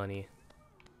need money.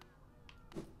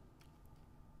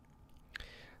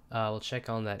 We'll check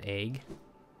on that egg.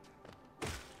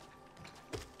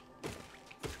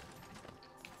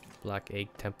 Black egg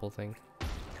temple thing.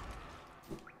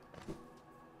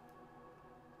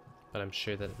 But I'm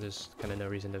sure that there's kind of no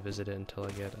reason to visit it until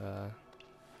I get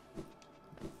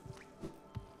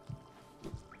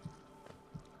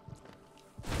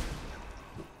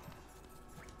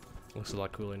looks a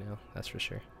lot cooler now, that's for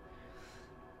sure.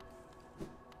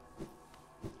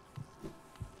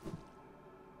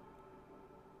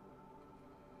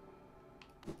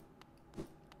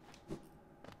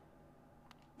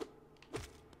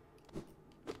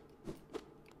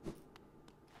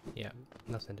 Yeah,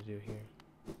 nothing to do here.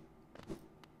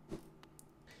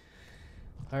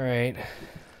 Alright.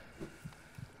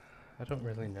 I don't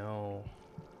really know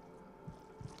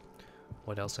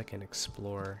what else I can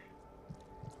explore.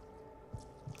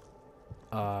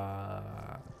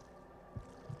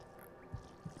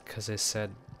 Because I said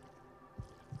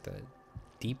that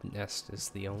Deep Nest is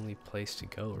the only place to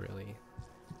go, really.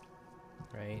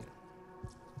 Right?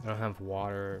 I don't have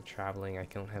water or traveling. I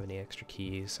don't have any extra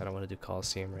keys. I don't want to do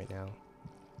Colosseum right now,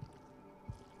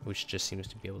 which just seems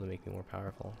to be able to make me more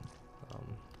powerful.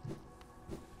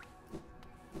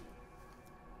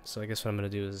 So I guess what I'm going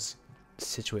to do is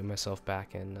situate myself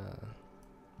back in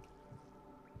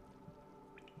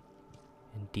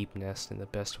Deep Nest, and the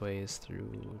best way is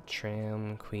through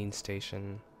Tram, Queen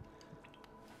Station.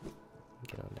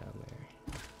 Get on down there.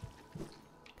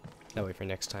 That way for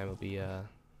next time it'll be a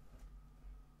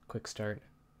quick start.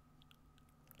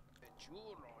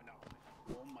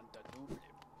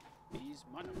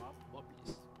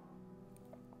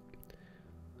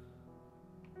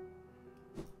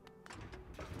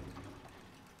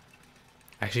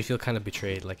 I actually feel kind of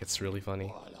betrayed, like it's really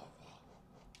funny.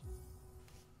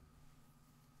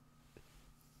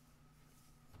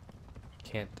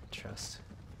 Can't trust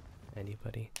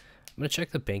anybody. I'm gonna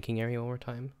check the banking area one more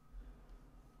time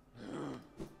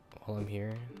while I'm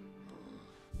here.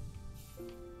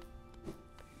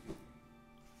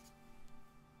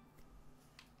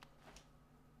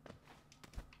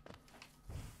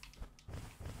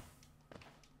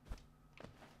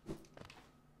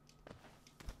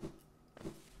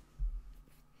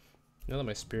 Now that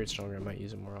my spirit's stronger, I might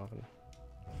use it more often.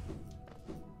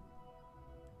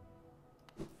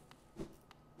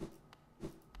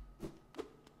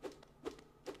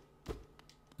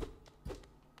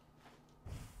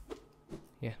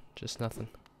 Yeah, just nothing.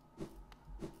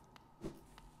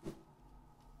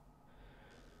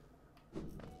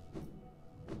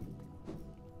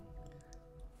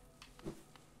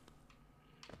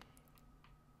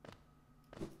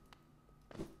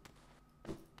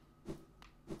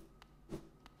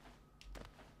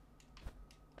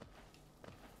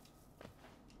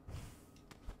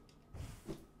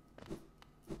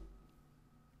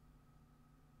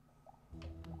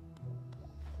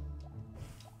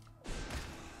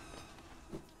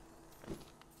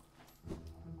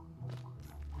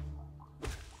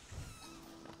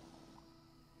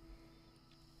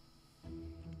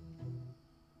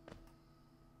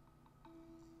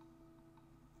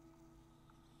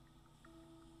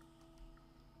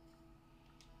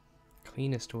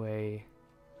 Cleanest way.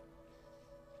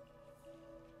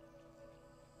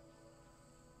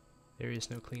 There is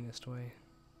no cleanest way.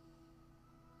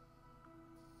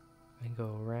 I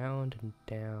go around and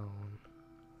down.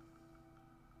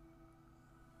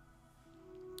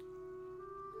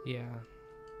 Yeah.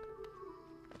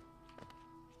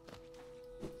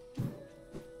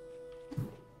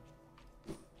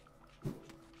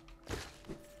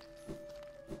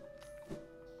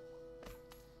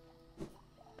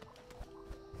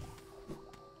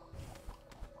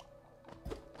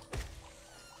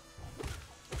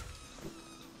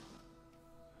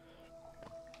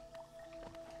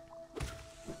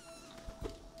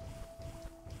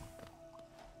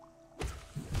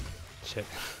 Shit.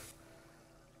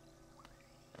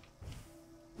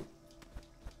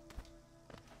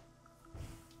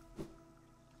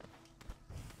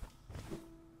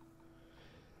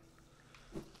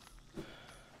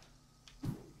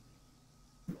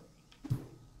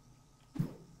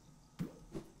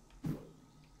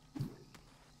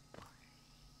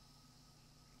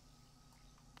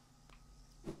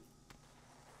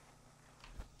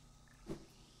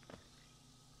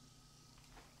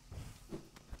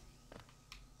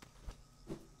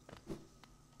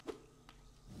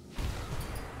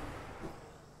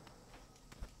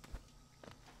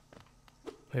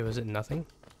 Wait, was it nothing?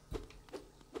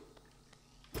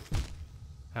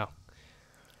 Oh.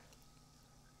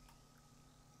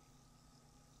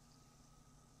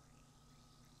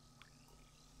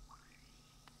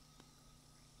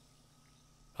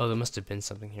 Oh, there must have been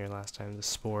something here last time. The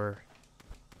spore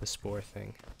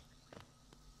thing.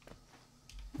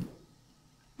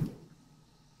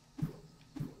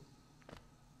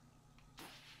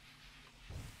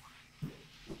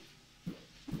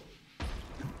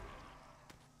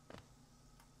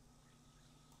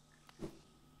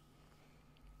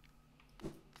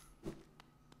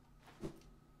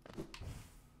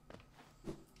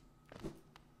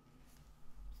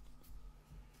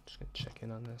 Just gonna check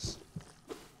in on this.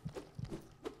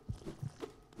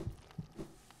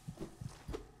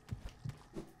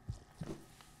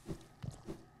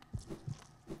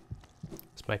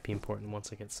 This might be important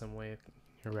once I get some way of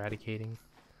eradicating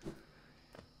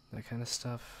that kind of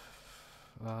stuff.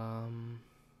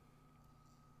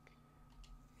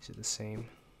 Is it the same?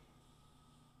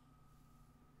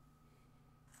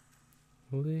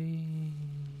 Whee.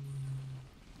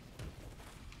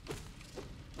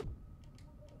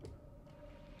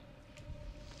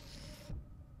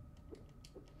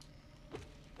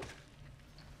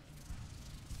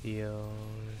 Heal,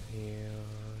 heal,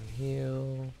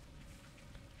 heal.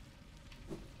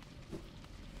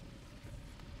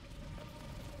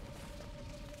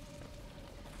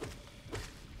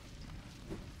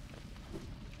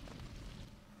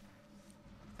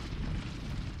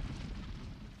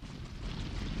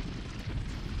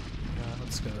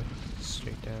 Let's go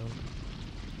straight down.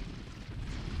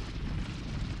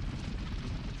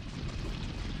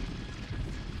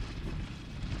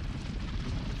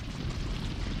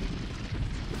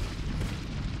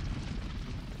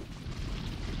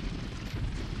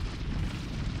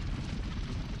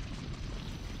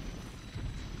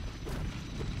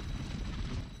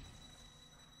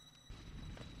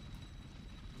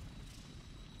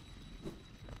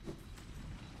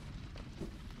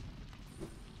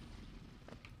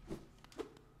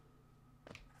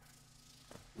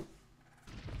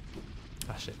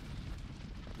 Ah, shit.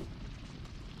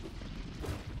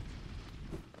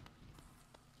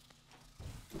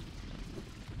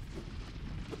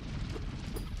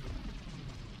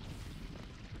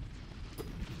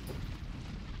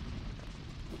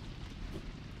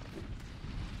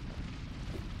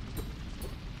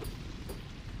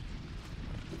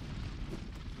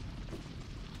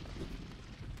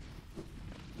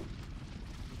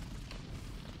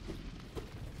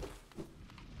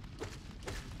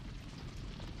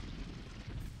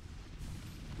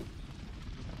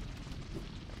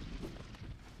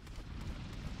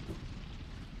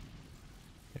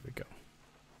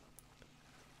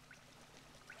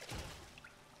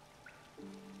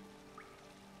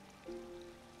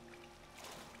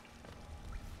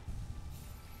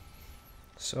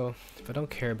 So, if I don't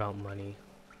care about money,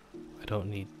 I don't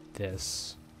need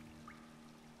this.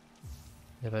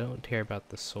 If I don't care about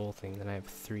the soul thing, then I have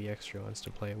 3 extra ones to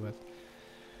play with.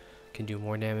 Can do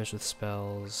more damage with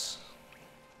spells.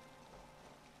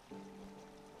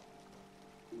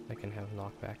 I can have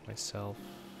knockback myself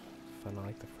if I don't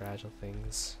like the fragile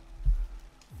things.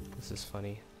 This is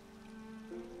funny.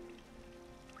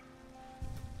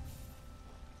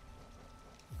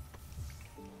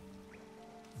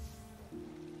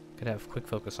 Could have quick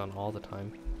focus on all the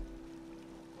time.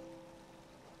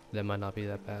 That might not be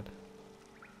that bad.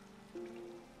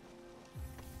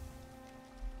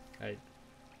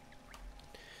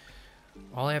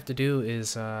 All I have to do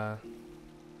is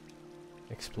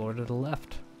explore to the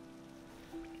left.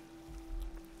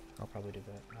 I'll probably do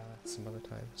that some other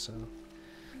time. So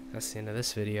that's the end of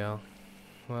this video.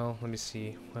 Well, let me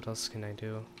see. What else can I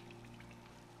do?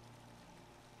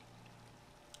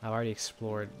 I've already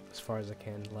explored as far as I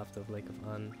can left of Lake of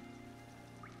Un.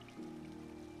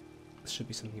 There should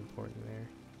be something important there.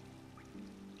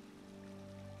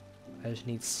 I just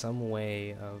need some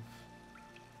way of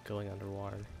going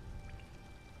underwater.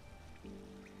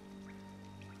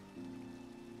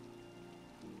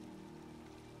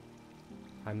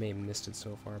 I may have missed it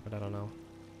so far, but I don't know.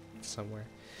 It's somewhere.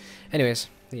 Anyways,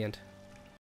 the end.